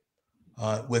candidate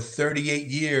with 38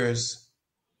 years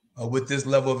with this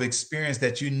level of experience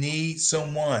that you need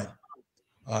someone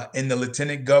in the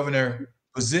lieutenant governor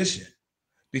position.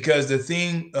 Because the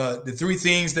three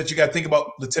things that you got to think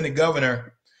about lieutenant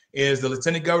governor is the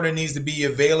lieutenant governor needs to be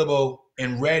available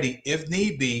and ready if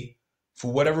need be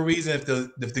for whatever reason. If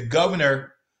the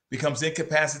governor becomes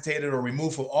incapacitated or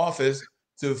removed from office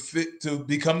to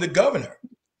become the governor,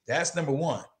 that's number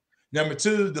one. Number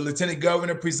two, the lieutenant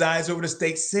governor presides over the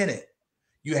state senate.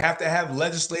 You have to have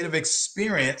legislative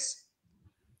experience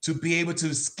to be able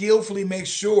to skillfully make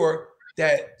sure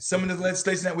that some of the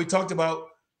legislation that we talked about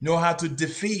know how to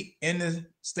defeat in the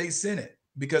state senate,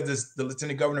 because the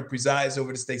lieutenant governor presides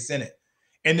over the state senate.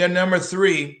 And then number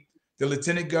three, the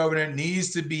lieutenant governor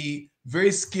needs to be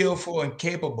very skillful and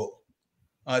capable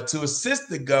to assist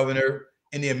the governor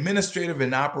in the administrative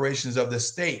and operations of the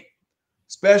state,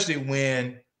 especially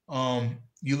when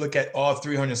you look at all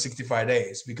 365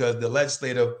 days, because the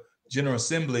legislative General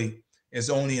Assembly is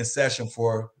only in session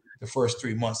for the first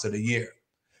 3 months of the year.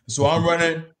 So I'm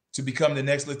running to become the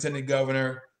next lieutenant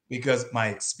governor because my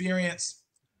experience.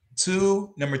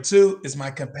 Number two is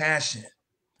my compassion.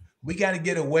 We got to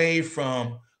get away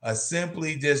from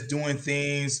simply just doing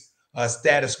things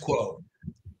status quo.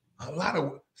 A lot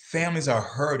of families are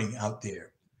hurting out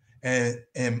there. And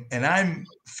I'm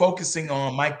focusing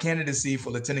on my candidacy for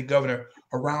lieutenant governor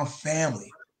around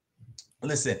family.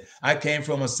 Listen, I came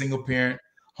from a single parent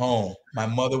home. My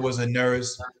mother was a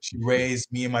nurse. She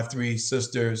raised me and my three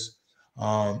sisters,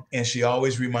 and she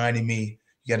always reminded me,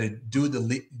 you got to do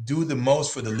the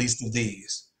most for the least of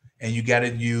these, and you got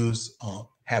to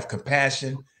have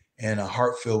compassion and a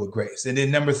heart filled with grace. And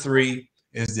then number three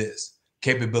is this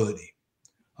capability.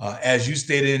 As you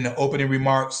stated in the opening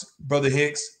remarks, Brother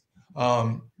Hicks,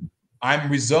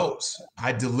 I'm results.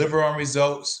 I deliver on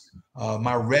results.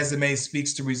 My resume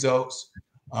speaks to results.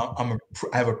 I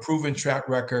have a proven track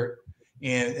record,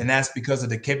 and that's because of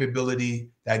the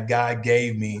capability that God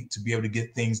gave me to be able to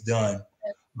get things done.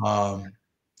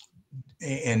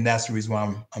 And that's the reason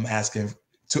why I'm asking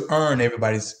to earn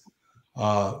everybody's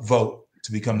vote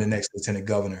to become the next lieutenant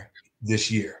governor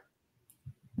this year.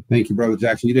 Thank you, Brother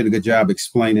Jackson. You did a good job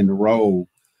explaining the role.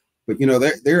 But you know,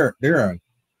 there are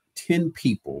 10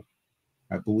 people,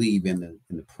 I believe, in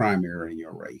the primary in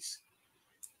your race.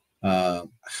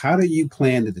 How do you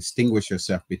plan to distinguish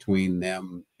yourself between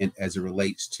them as it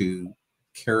relates to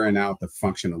carrying out the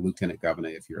function of lieutenant governor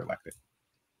if you're elected?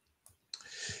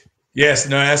 Yes,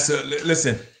 no, that's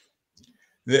listen.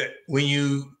 When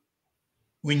you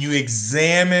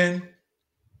examine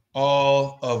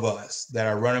all of us that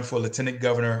are running for lieutenant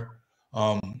governor,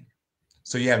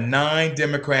 so you have 9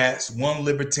 Democrats, 1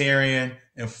 Libertarian,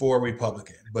 and 4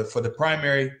 Republican. But for the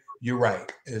primary, you're right,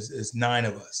 it's 9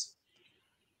 of us.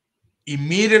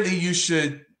 Immediately, you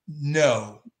should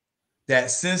know that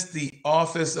since the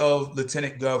office of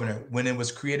lieutenant governor, when it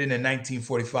was created in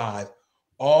 1945,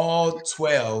 all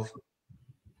 12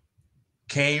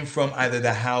 came from either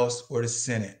the House or the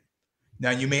Senate.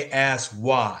 Now, you may ask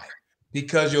why.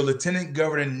 Because your lieutenant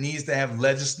governor needs to have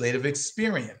legislative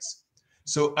experience.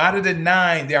 So out of the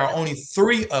 9, there are only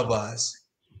 3 of us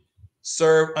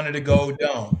serve under the Gold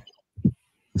Dome.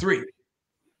 3.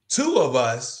 2 of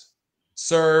us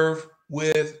serve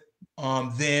with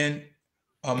then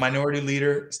Minority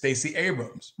Leader Stacey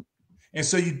Abrams. And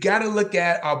so you got to look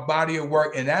at our body of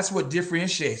work, and that's what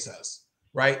differentiates us,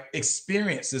 right?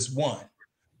 Experience is 1.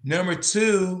 Number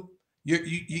 2,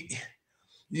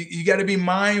 you got to be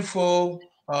mindful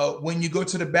when you go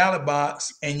to the ballot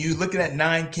box and you're looking at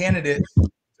 9 candidates to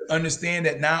understand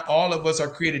that not all of us are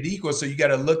created equal. So you got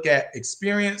to look at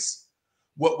experience,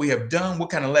 what we have done, what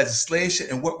kind of legislation,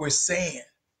 and what we're saying.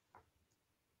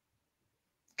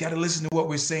 Got to listen to what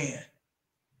we're saying,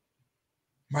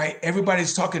 right?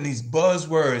 Everybody's talking these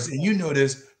buzzwords, and you know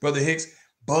this, Brother Hicks,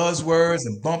 buzzwords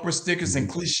and bumper stickers and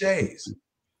cliches.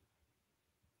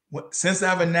 Since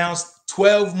I've announced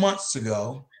 12 months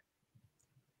ago,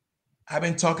 I've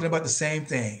been talking about the same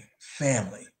thing,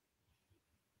 family.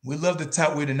 We love to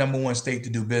tout we're the #1 state to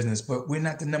do business, but we're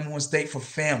not the #1 state for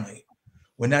family.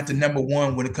 We're not the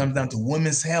 #1 when it comes down to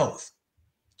women's health,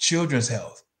 children's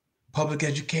health, public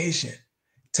education,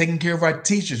 taking care of our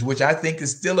teachers, which I think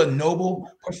is still a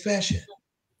noble profession.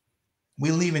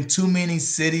 We're leaving too many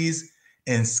cities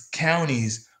and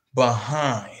counties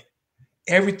behind.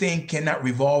 Everything cannot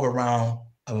revolve around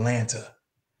Atlanta.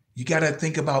 You got to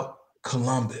think about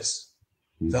Columbus,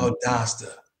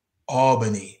 Valdosta,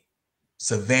 Albany,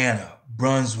 Savannah,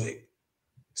 Brunswick,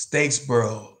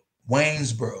 Statesboro,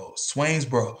 Waynesboro,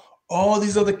 Swainsboro, all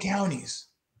these other counties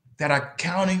that are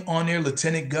counting on their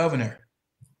lieutenant governor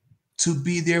to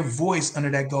be their voice under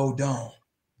that Gold Dome.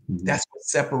 That's what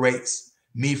separates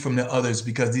me from the others,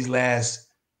 because these last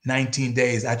 19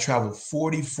 days, I traveled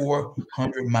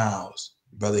 4,400 miles,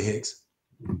 Brother Hicks.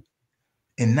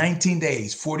 In 19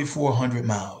 days, 4,400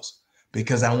 miles,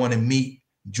 because I want to meet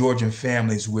Georgian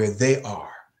families where they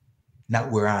are,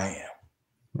 not where I am.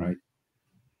 Right.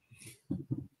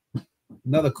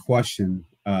 Another question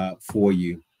for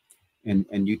you,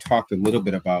 and you talked a little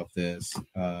bit about this,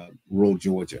 rural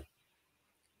Georgia.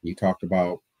 You talked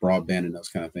about broadband and those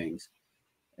kind of things.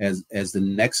 As the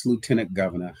next lieutenant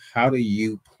governor, how do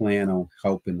you plan on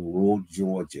helping rural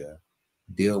Georgia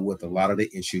deal with a lot of the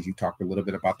issues? You talked a little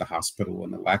bit about the hospital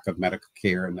and the lack of medical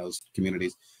care in those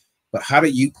communities, but how do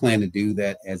you plan to do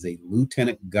that as a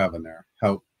lieutenant governor,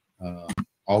 help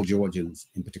all Georgians,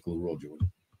 in particular rural Georgia?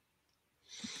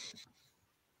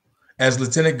 As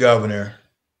lieutenant governor,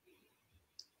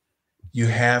 you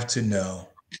have to know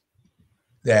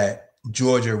that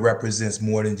Georgia represents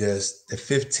more than just the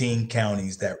 15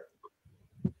 counties that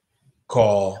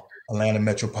call Atlanta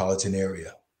metropolitan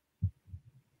area.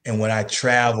 And when I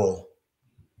travel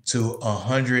to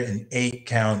 108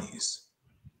 counties,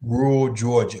 rural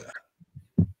Georgia,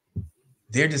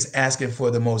 they're just asking for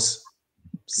the most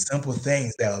simple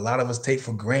things that a lot of us take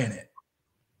for granted.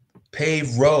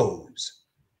 Paved roads.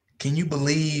 Can you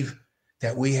believe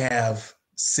that we have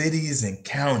cities and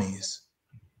counties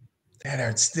that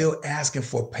are still asking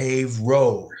for paved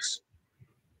roads.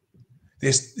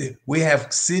 We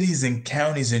have cities and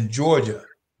counties in Georgia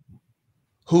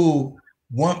who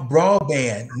want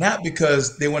broadband, not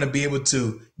because they want to be able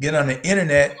to get on the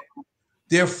internet.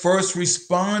 Their first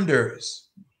responders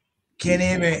can't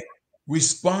even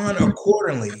respond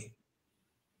accordingly.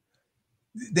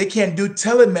 They can't do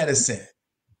telemedicine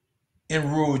in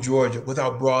rural Georgia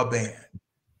without broadband.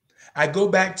 I go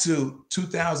back to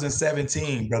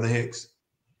 2017, Brother Hicks,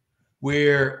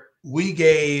 where we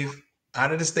gave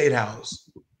out of the State House,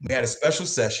 we had a special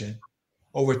session,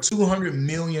 over $200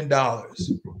 million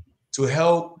to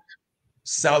help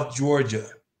South Georgia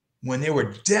when they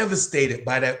were devastated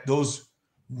by those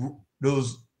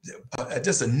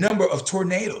just a number of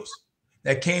tornadoes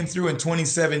that came through in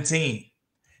 2017,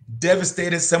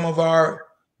 devastated some of our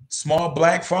small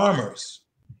Black farmers,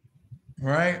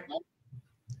 right?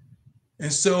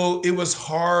 And so it was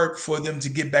hard for them to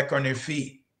get back on their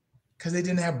feet because they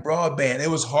didn't have broadband. It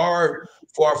was hard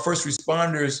for our first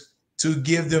responders to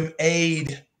give them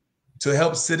aid to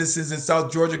help citizens in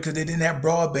South Georgia because they didn't have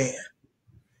broadband.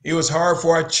 It was hard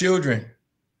for our children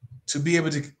to be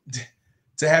able to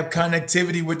have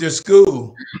connectivity with their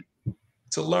school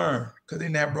to learn because they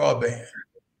didn't have broadband.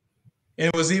 And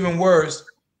it was even worse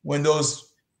when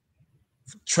those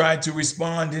tried to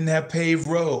respond didn't have paved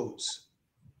roads,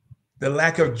 the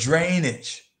lack of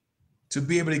drainage to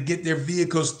be able to get their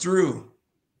vehicles through.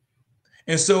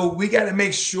 And so we got to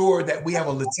make sure that we have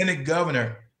a lieutenant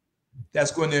governor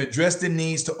that's going to address the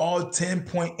needs to all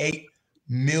 10.8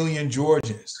 million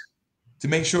Georgians, to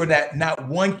make sure that not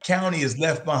one county is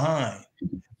left behind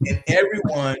and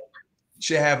everyone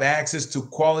should have access to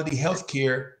quality health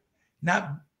care,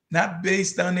 not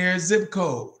based on their zip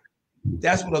code.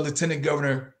 That's what a lieutenant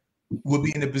governor will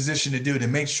be in a position to do, to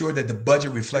make sure that the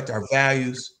budget reflects our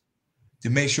values, to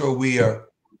make sure we are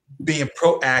being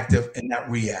proactive and not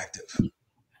reactive. And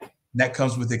that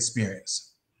comes with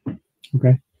experience.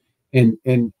 Okay.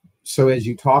 And so as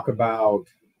you talk about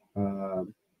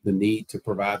the need to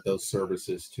provide those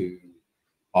services to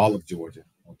all of Georgia,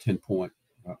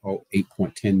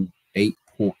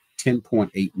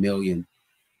 10.8 million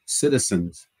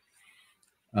citizens,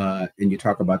 and you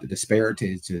talk about the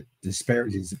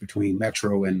disparities between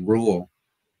metro and rural,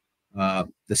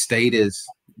 the state is,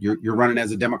 you're running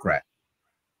as a Democrat.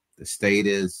 The state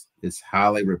is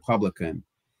highly Republican.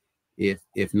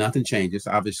 If nothing changes,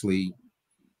 obviously,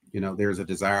 there's a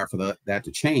desire for that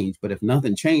to change. But if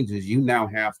nothing changes, you now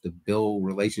have to build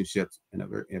relationships in a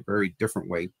very different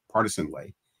way, partisan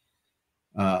way.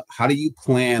 How do you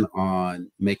plan on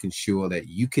making sure that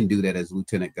you can do that as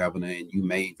lieutenant governor, and you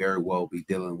may very well be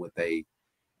dealing with a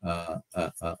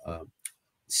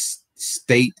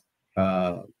state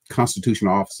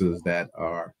constitutional officers that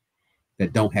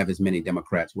don't have as many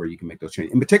Democrats where you can make those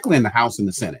changes, and particularly in the House and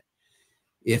the Senate?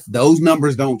 If those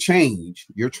numbers don't change,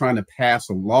 you're trying to pass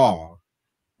a law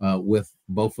with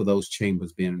both of those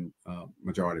chambers being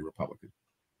majority Republican.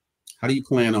 How do you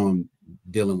plan on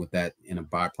dealing with that in a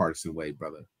bipartisan way,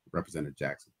 brother Representative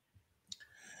Jackson?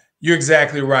 You're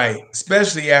exactly right,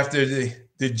 especially after the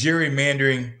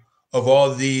gerrymandering of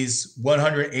all these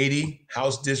 180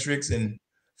 House districts and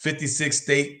 56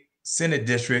 state Senate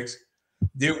districts.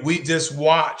 We just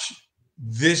watched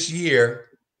this year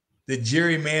the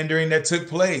gerrymandering that took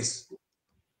place.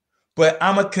 But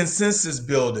I'm a consensus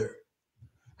builder.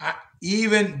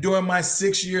 Even during my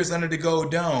 6 years under the Gold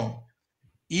Dome,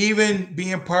 even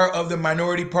being part of the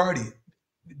minority party,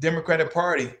 the Democratic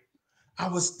Party, I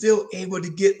was still able to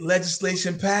get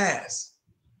legislation passed,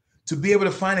 to be able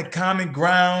to find a common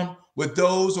ground with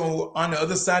those on the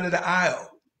other side of the aisle.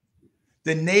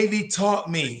 The Navy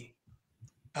taught me,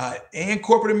 and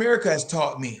corporate America has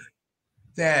taught me,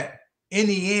 that in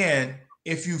the end,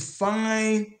 if you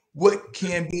find what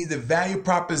can be the value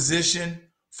proposition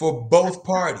for both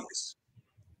parties,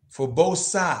 for both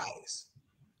sides,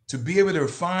 to be able to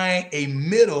find a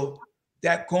middle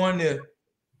that's going to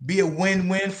be a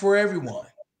win-win for everyone.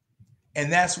 And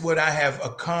that's what I have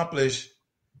accomplished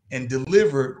and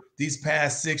delivered these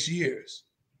past 6 years.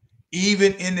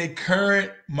 Even in the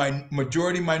current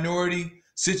majority-minority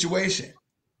situation,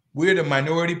 we're the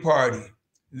minority party.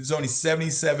 There's only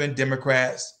 77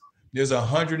 Democrats. There's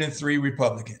 103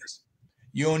 Republicans.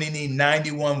 You only need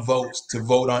 91 votes to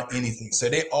vote on anything. So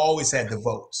they always had the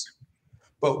votes.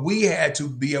 But we had to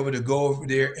be able to go over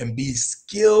there and be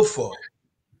skillful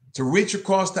to reach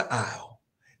across the aisle,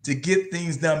 to get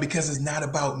things done, because it's not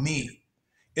about me.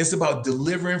 It's about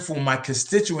delivering for my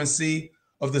constituency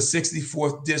of the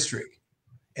 64th district.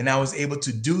 And I was able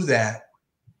to do that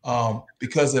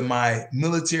because of my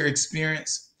military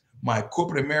experience, my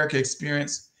corporate America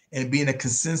experience, and being a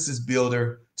consensus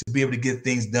builder to be able to get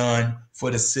things done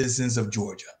for the citizens of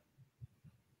Georgia.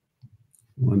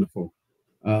 Wonderful.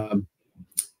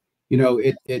 You know,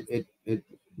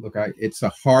 look, it's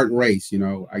a hard race. You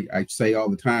know, I say all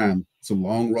the time, it's a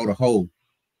long road to hoe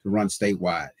to run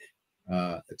statewide.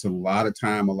 It's a lot of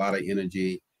time, a lot of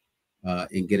energy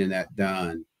in getting that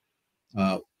done.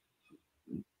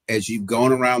 As you've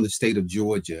gone around the state of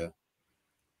Georgia,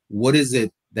 what is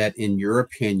it that, in your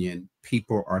opinion,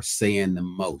 people are saying the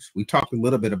most? We talked a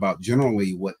little bit about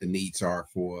generally what the needs are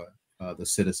for the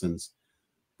citizens,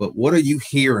 but what are you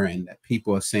hearing that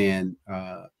people are saying,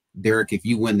 Derek, if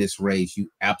you win this race,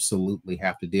 you absolutely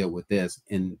have to deal with this?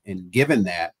 And given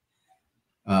that,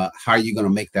 how are you going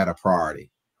to make that a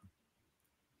priority?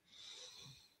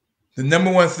 The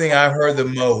number one thing I've heard the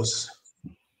most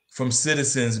from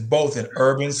citizens, both in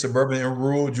urban, suburban, and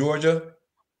rural Georgia,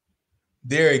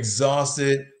 they're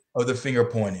exhausted of the finger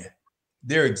pointing.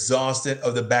 They're exhausted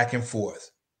of the back and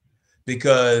forth.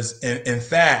 Because, in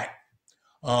fact,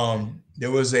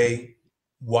 there was a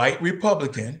white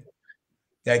Republican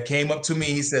that came up to me.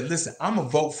 He said, listen, I'm going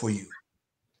to vote for you.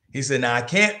 He said, now, I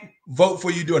can't vote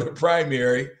for you during the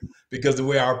primary because of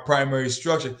the way our primary is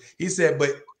structured. He said,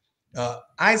 but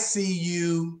I see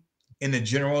you in the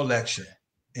general election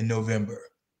in November,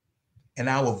 and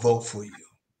I will vote for you.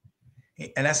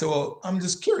 And I said, well, I'm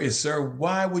just curious, sir,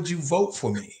 why would you vote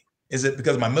for me? Is it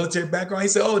because of my military background? He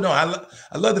said, oh, no, I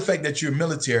love the fact that you're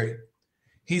military.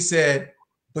 He said,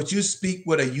 but you speak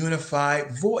with a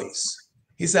unified voice.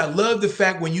 He said, I love the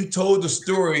fact when you told the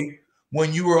story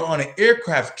when you were on an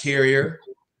aircraft carrier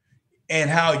and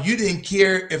how you didn't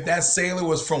care if that sailor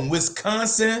was from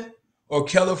Wisconsin or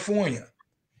California.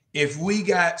 If we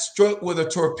got struck with a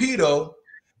torpedo,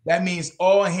 that means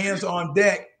all hands on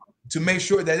deck to make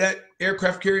sure that that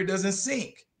aircraft carrier doesn't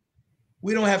sink.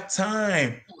 We don't have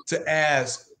time to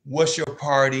ask, what's your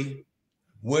party,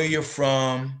 where you're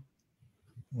from,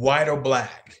 white or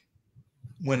black,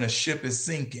 when a ship is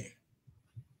sinking.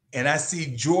 And I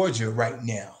see Georgia right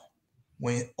now,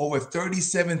 when over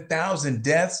 37,000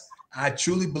 deaths, I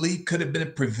truly believe could have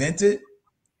been prevented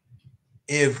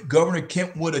if Governor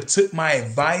Kemp would have took my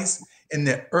advice in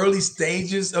the early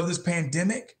stages of this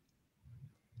pandemic.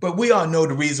 But we all know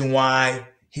the reason why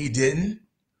he didn't.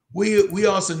 We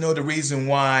also know the reason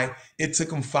why it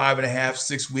took him 5.5,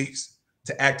 6 weeks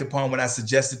to act upon what I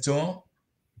suggested to him.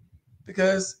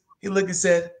 Because he looked and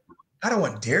said, I don't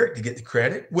want Derek to get the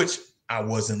credit, which I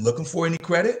wasn't looking for any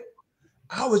credit.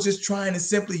 I was just trying to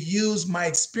simply use my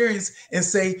experience and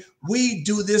say, we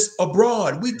do this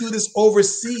abroad. We do this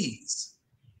overseas.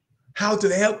 How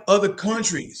to help other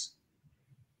countries,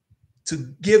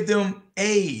 to give them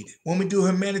aid when we do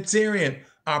humanitarian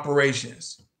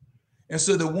operations. And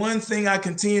so the one thing I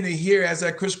continue to hear as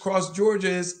I crisscross Georgia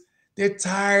is they're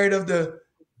tired of the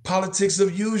politics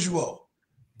of usual.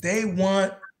 They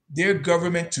want their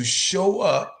government to show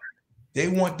up. They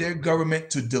want their government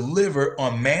to deliver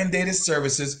on mandated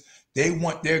services. They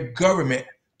want their government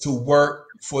to work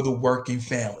for the working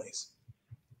families.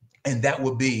 And that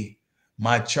would be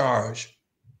my charge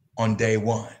on day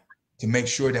one, to make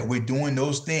sure that we're doing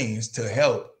those things to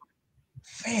help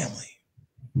family.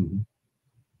 Mm-hmm.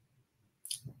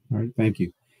 All right, thank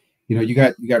you. You know, you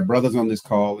got brothers on this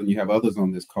call and you have others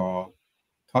on this call.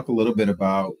 Talk a little bit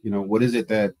about, you know, what is it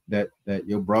that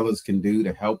your brothers can do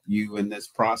to help you in this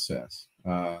process?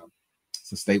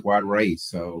 It's a statewide race,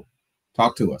 so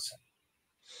talk to us.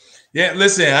 Yeah,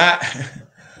 listen,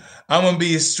 I'm gonna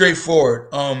be straightforward.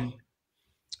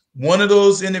 One of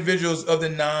those individuals of the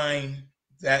 9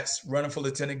 that's running for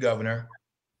lieutenant governor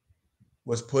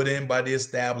was put in by the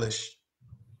establishment,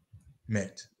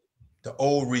 the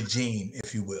old regime,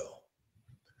 if you will.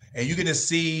 And you're gonna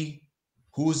see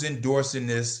who's endorsing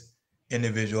this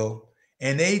individual,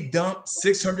 and they dumped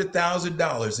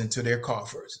 $600,000 into their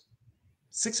coffers.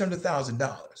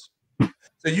 $600,000.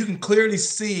 So you can clearly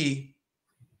see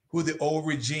who the old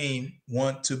regime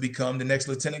want to become the next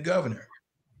lieutenant governor.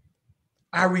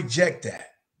 I reject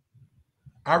that.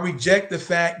 I reject the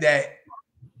fact that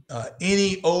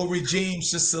any old regime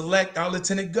should select our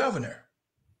lieutenant governor.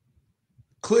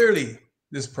 Clearly,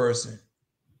 this person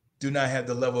do not have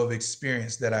the level of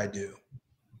experience that I do.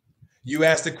 You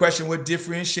asked the question, what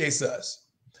differentiates us?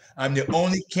 I'm the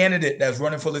only candidate that's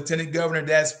running for lieutenant governor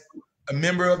that's a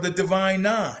member of the Divine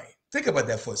Nine. Think about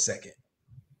that for a second.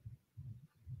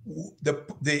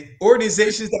 The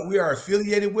organizations that we are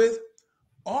affiliated with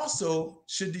also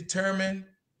should determine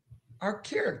our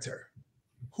character,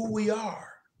 who we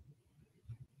are.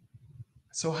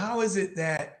 So how is it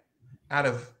that not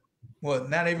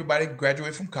everybody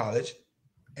graduated from college,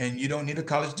 and you don't need a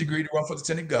college degree to run for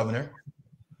lieutenant governor,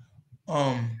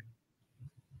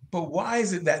 But why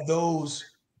is it that those,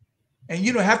 and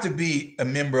you don't have to be a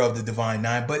member of the Divine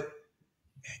Nine, but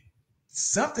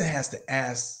something has to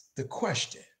ask the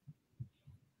question,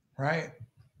 right?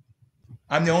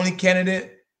 I'm the only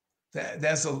candidate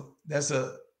that's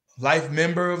a life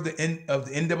member of the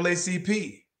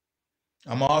NAACP.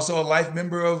 I'm also a life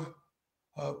member of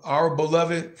our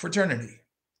beloved fraternity,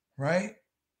 right?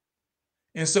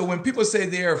 And so when people say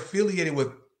they're affiliated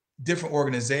with different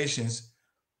organizations,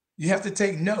 you have to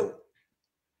take note.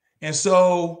 And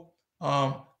so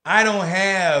I don't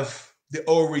have the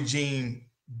old regime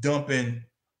dumping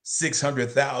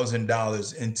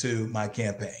 $600,000 into my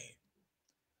campaign.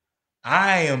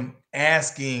 I am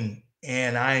asking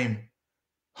and I'm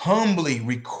humbly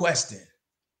requesting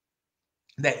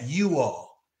that you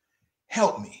all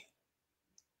help me,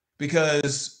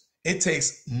 because it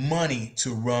takes money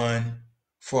to run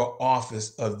for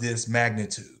office of this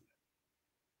magnitude.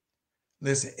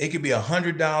 Listen, it could be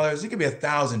 $100, it could be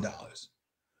 $1,000,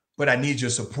 but I need your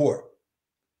support.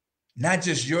 Not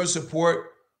just your support,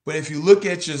 but if you look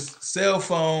at your cell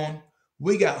phone,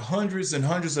 we got hundreds and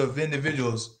hundreds of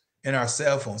individuals in our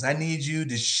cell phones. I need you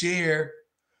to share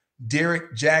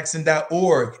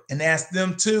DerekJackson.org and ask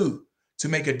them too to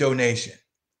make a donation,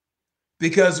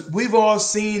 because we've all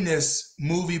seen this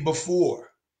movie before.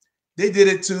 They did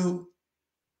it to,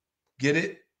 get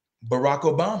it, Barack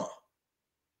Obama.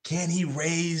 Can he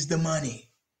raise the money?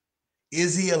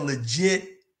 Is he a legit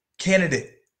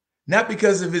candidate? Not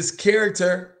because of his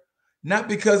character, not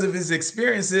because of his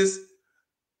experiences.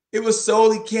 It was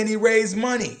solely, can he raise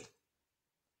money?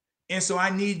 And so I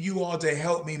need you all to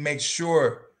help me make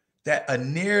sure that a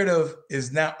narrative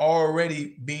is not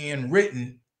already being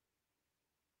written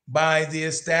by the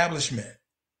establishment.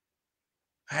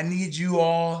 I need you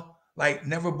all like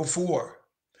never before.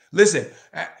 Listen,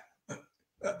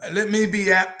 let me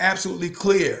be absolutely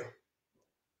clear.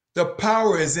 The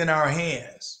power is in our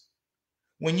hands.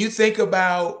 When you think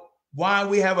about why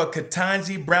we have a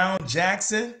Ketanji Brown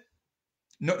Jackson,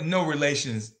 no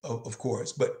relations, of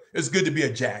course, but it's good to be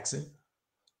a Jackson.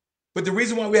 But the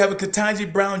reason why we have a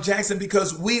Ketanji Brown Jackson,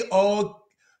 because we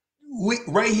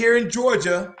right here in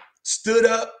Georgia stood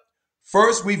up.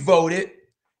 First, we voted.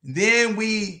 Then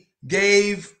we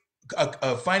gave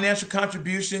a financial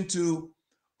contribution to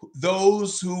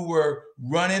those who were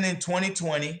running in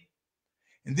 2020.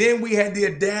 And then we had the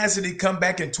audacity to come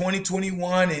back in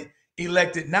 2021 and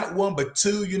elected not one, but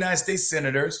two United States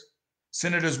senators,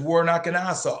 Senators Warnock and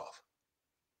Ossoff.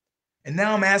 And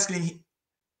now I'm asking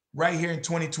right here in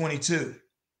 2022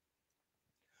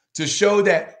 to show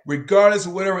that regardless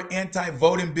of whatever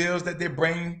anti-voting bills that they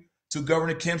bring to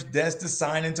Governor Kemp's desk to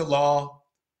sign into law,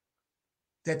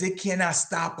 that they cannot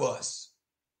stop us,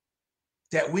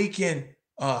 that we can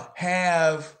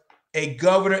have a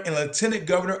governor and lieutenant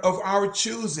governor of our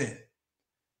choosing,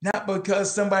 not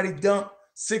because somebody dumped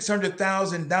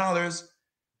 $600,000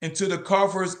 into the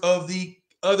coffers of the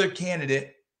other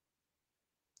candidate.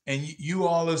 And you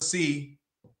all will see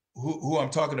who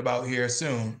I'm talking about here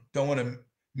soon. Don't want to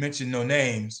mention no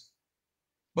names,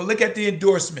 but look at the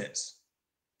endorsements.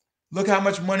 Look how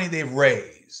much money they've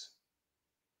raised,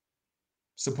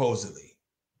 supposedly,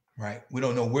 right? We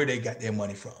don't know where they got their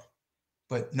money from,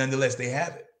 but nonetheless, they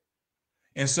have it.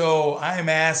 And so I'm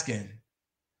asking,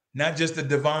 not just the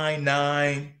Divine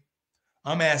Nine,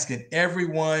 I'm asking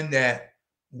everyone that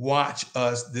watch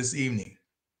us this evening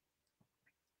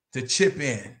to chip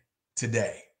in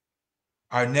today.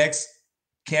 Our next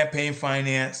campaign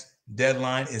finance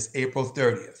deadline is April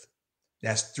 30th.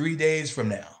 That's 3 days from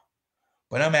now.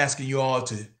 But I'm asking you all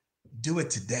to do it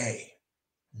today,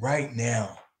 right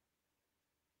now.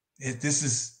 This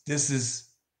is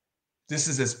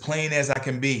as plain as I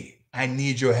can be. I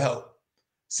need your help.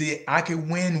 See, I can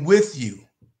win with you,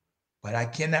 but I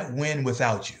cannot win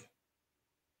without you.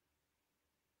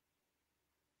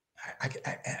 I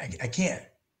can't.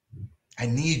 I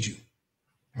need you,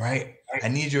 right? I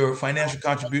need your financial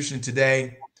contribution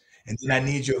today, and then I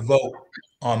need your vote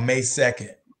on May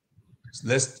 2nd. So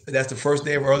that's the first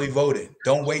day of early voting.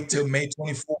 Don't wait till May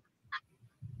 24th. All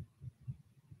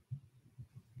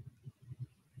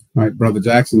right, Brother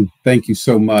Jackson, thank you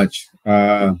so much.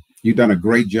 You've done a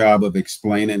great job of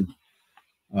explaining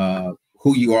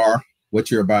who you are,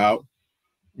 what you're about,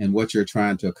 and what you're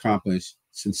trying to accomplish.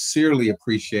 Sincerely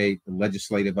appreciate the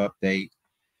legislative update.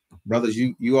 Brothers,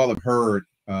 you all have heard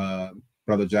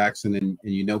Brother Jackson, and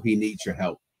you know he needs your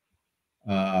help.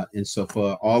 And so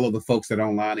for all of the folks that are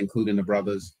online, including the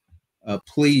brothers,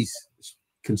 please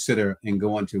consider and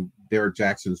go onto Derek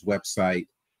Jackson's website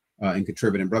and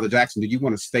contribute. And Brother Jackson, do you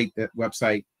want to state that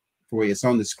website for you? It's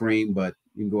on the screen, but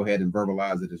you can go ahead and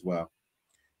verbalize it as well.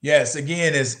 Yes,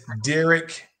 again, it's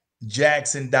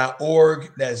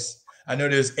DerrickJackson.org. I know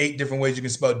there's 8 different ways you can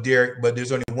spell Derrick, but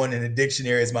there's only one in the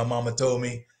dictionary, as my mama told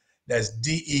me. That's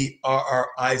DERRICK,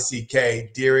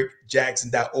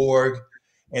 DerrickJackson.org.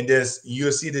 And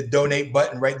you'll see the donate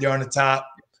button right there on the top.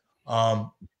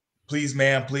 Please,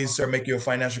 ma'am, please, sir, make your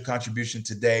financial contribution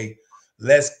today.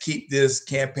 Let's keep this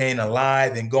campaign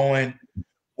alive and going.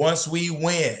 Once we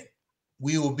win,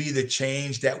 we will be the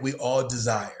change that we all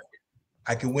desire.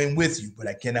 I can win with you, but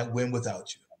I cannot win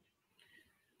without you.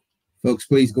 Folks,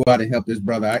 please go out and help this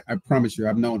brother. I promise you,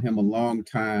 I've known him a long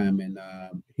time, and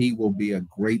he will be a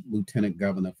great lieutenant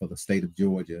governor for the state of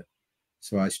Georgia.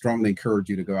 So I strongly encourage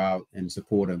you to go out and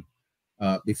support him.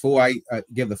 Before I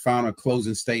give the final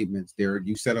closing statements, Derrick,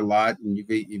 you said a lot and you've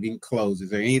even closed.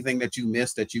 Is there anything that you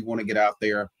missed that you want to get out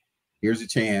there? Here's a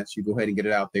chance. You go ahead and get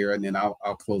it out there, and then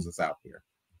I'll close us out here.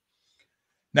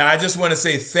 Now, I just want to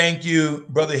say thank you,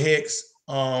 Brother Hicks,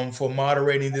 for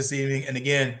moderating this evening. And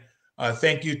again,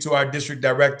 thank you to our district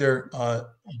director,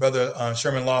 Brother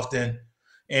Sherman Lofton,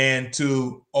 and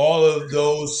to all of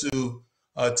those who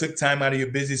took time out of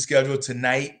your busy schedule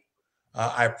tonight.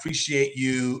 I appreciate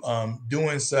you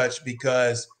doing such,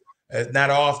 because it's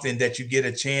not often that you get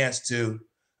a chance to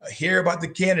hear about the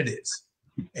candidates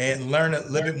and learn a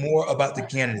little bit more about the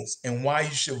candidates and why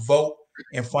you should vote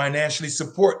and financially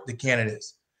support the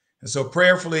candidates. And so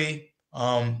prayerfully,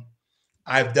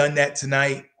 I've done that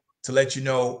tonight to let you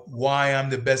know why I'm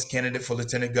the best candidate for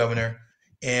lieutenant governor,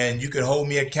 and you can hold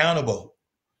me accountable.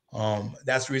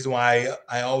 That's the reason why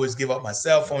I always give up my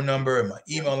cell phone number and my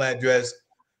email address,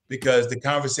 because the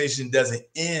conversation doesn't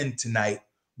end tonight.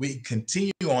 We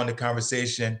continue on the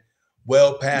conversation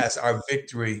well past our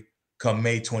victory come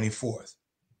May 24th.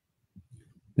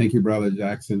 Thank you, Brother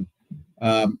Jackson.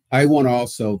 I want to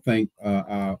also thank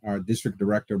our district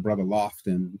director, Brother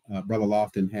Lofton. Brother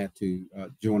Lofton had to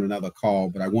join another call,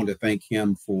 but I want to thank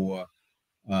him for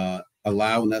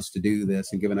allowing us to do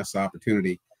this and giving us the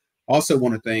opportunity. Also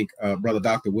want to thank Brother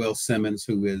Dr. Will Simmons,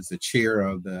 who is the chair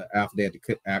of the Alpha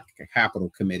Capital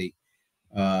Committee.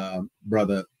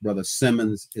 Brother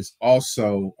Simmons is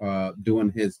also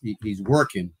doing he's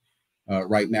working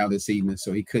right now this evening,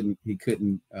 so he couldn't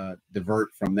divert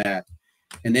from that.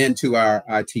 And then to our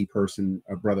IT person,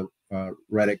 Brother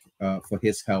Reddick, for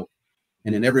his help,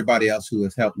 and then everybody else who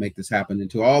has helped make this happen. And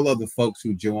to all of the folks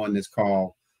who joined this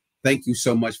call, thank you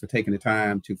so much for taking the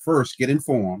time to first get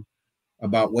informed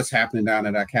about what's happening down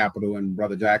at our Capitol. And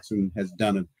Brother Jackson has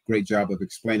done a great job of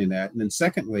explaining that. And then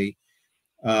secondly,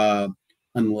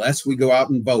 unless we go out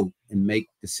and vote and make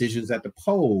decisions at the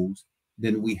polls,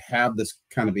 then we have this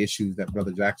kind of issues that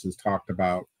Brother Jackson's talked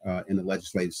about in the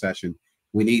legislative session.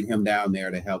 We need him down there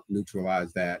to help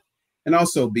neutralize that, and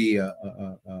also be a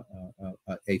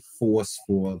force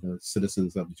for the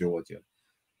citizens of Georgia.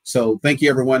 So thank you,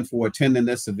 everyone, for attending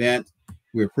this event.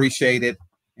 We appreciate it,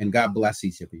 and God bless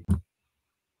each of you.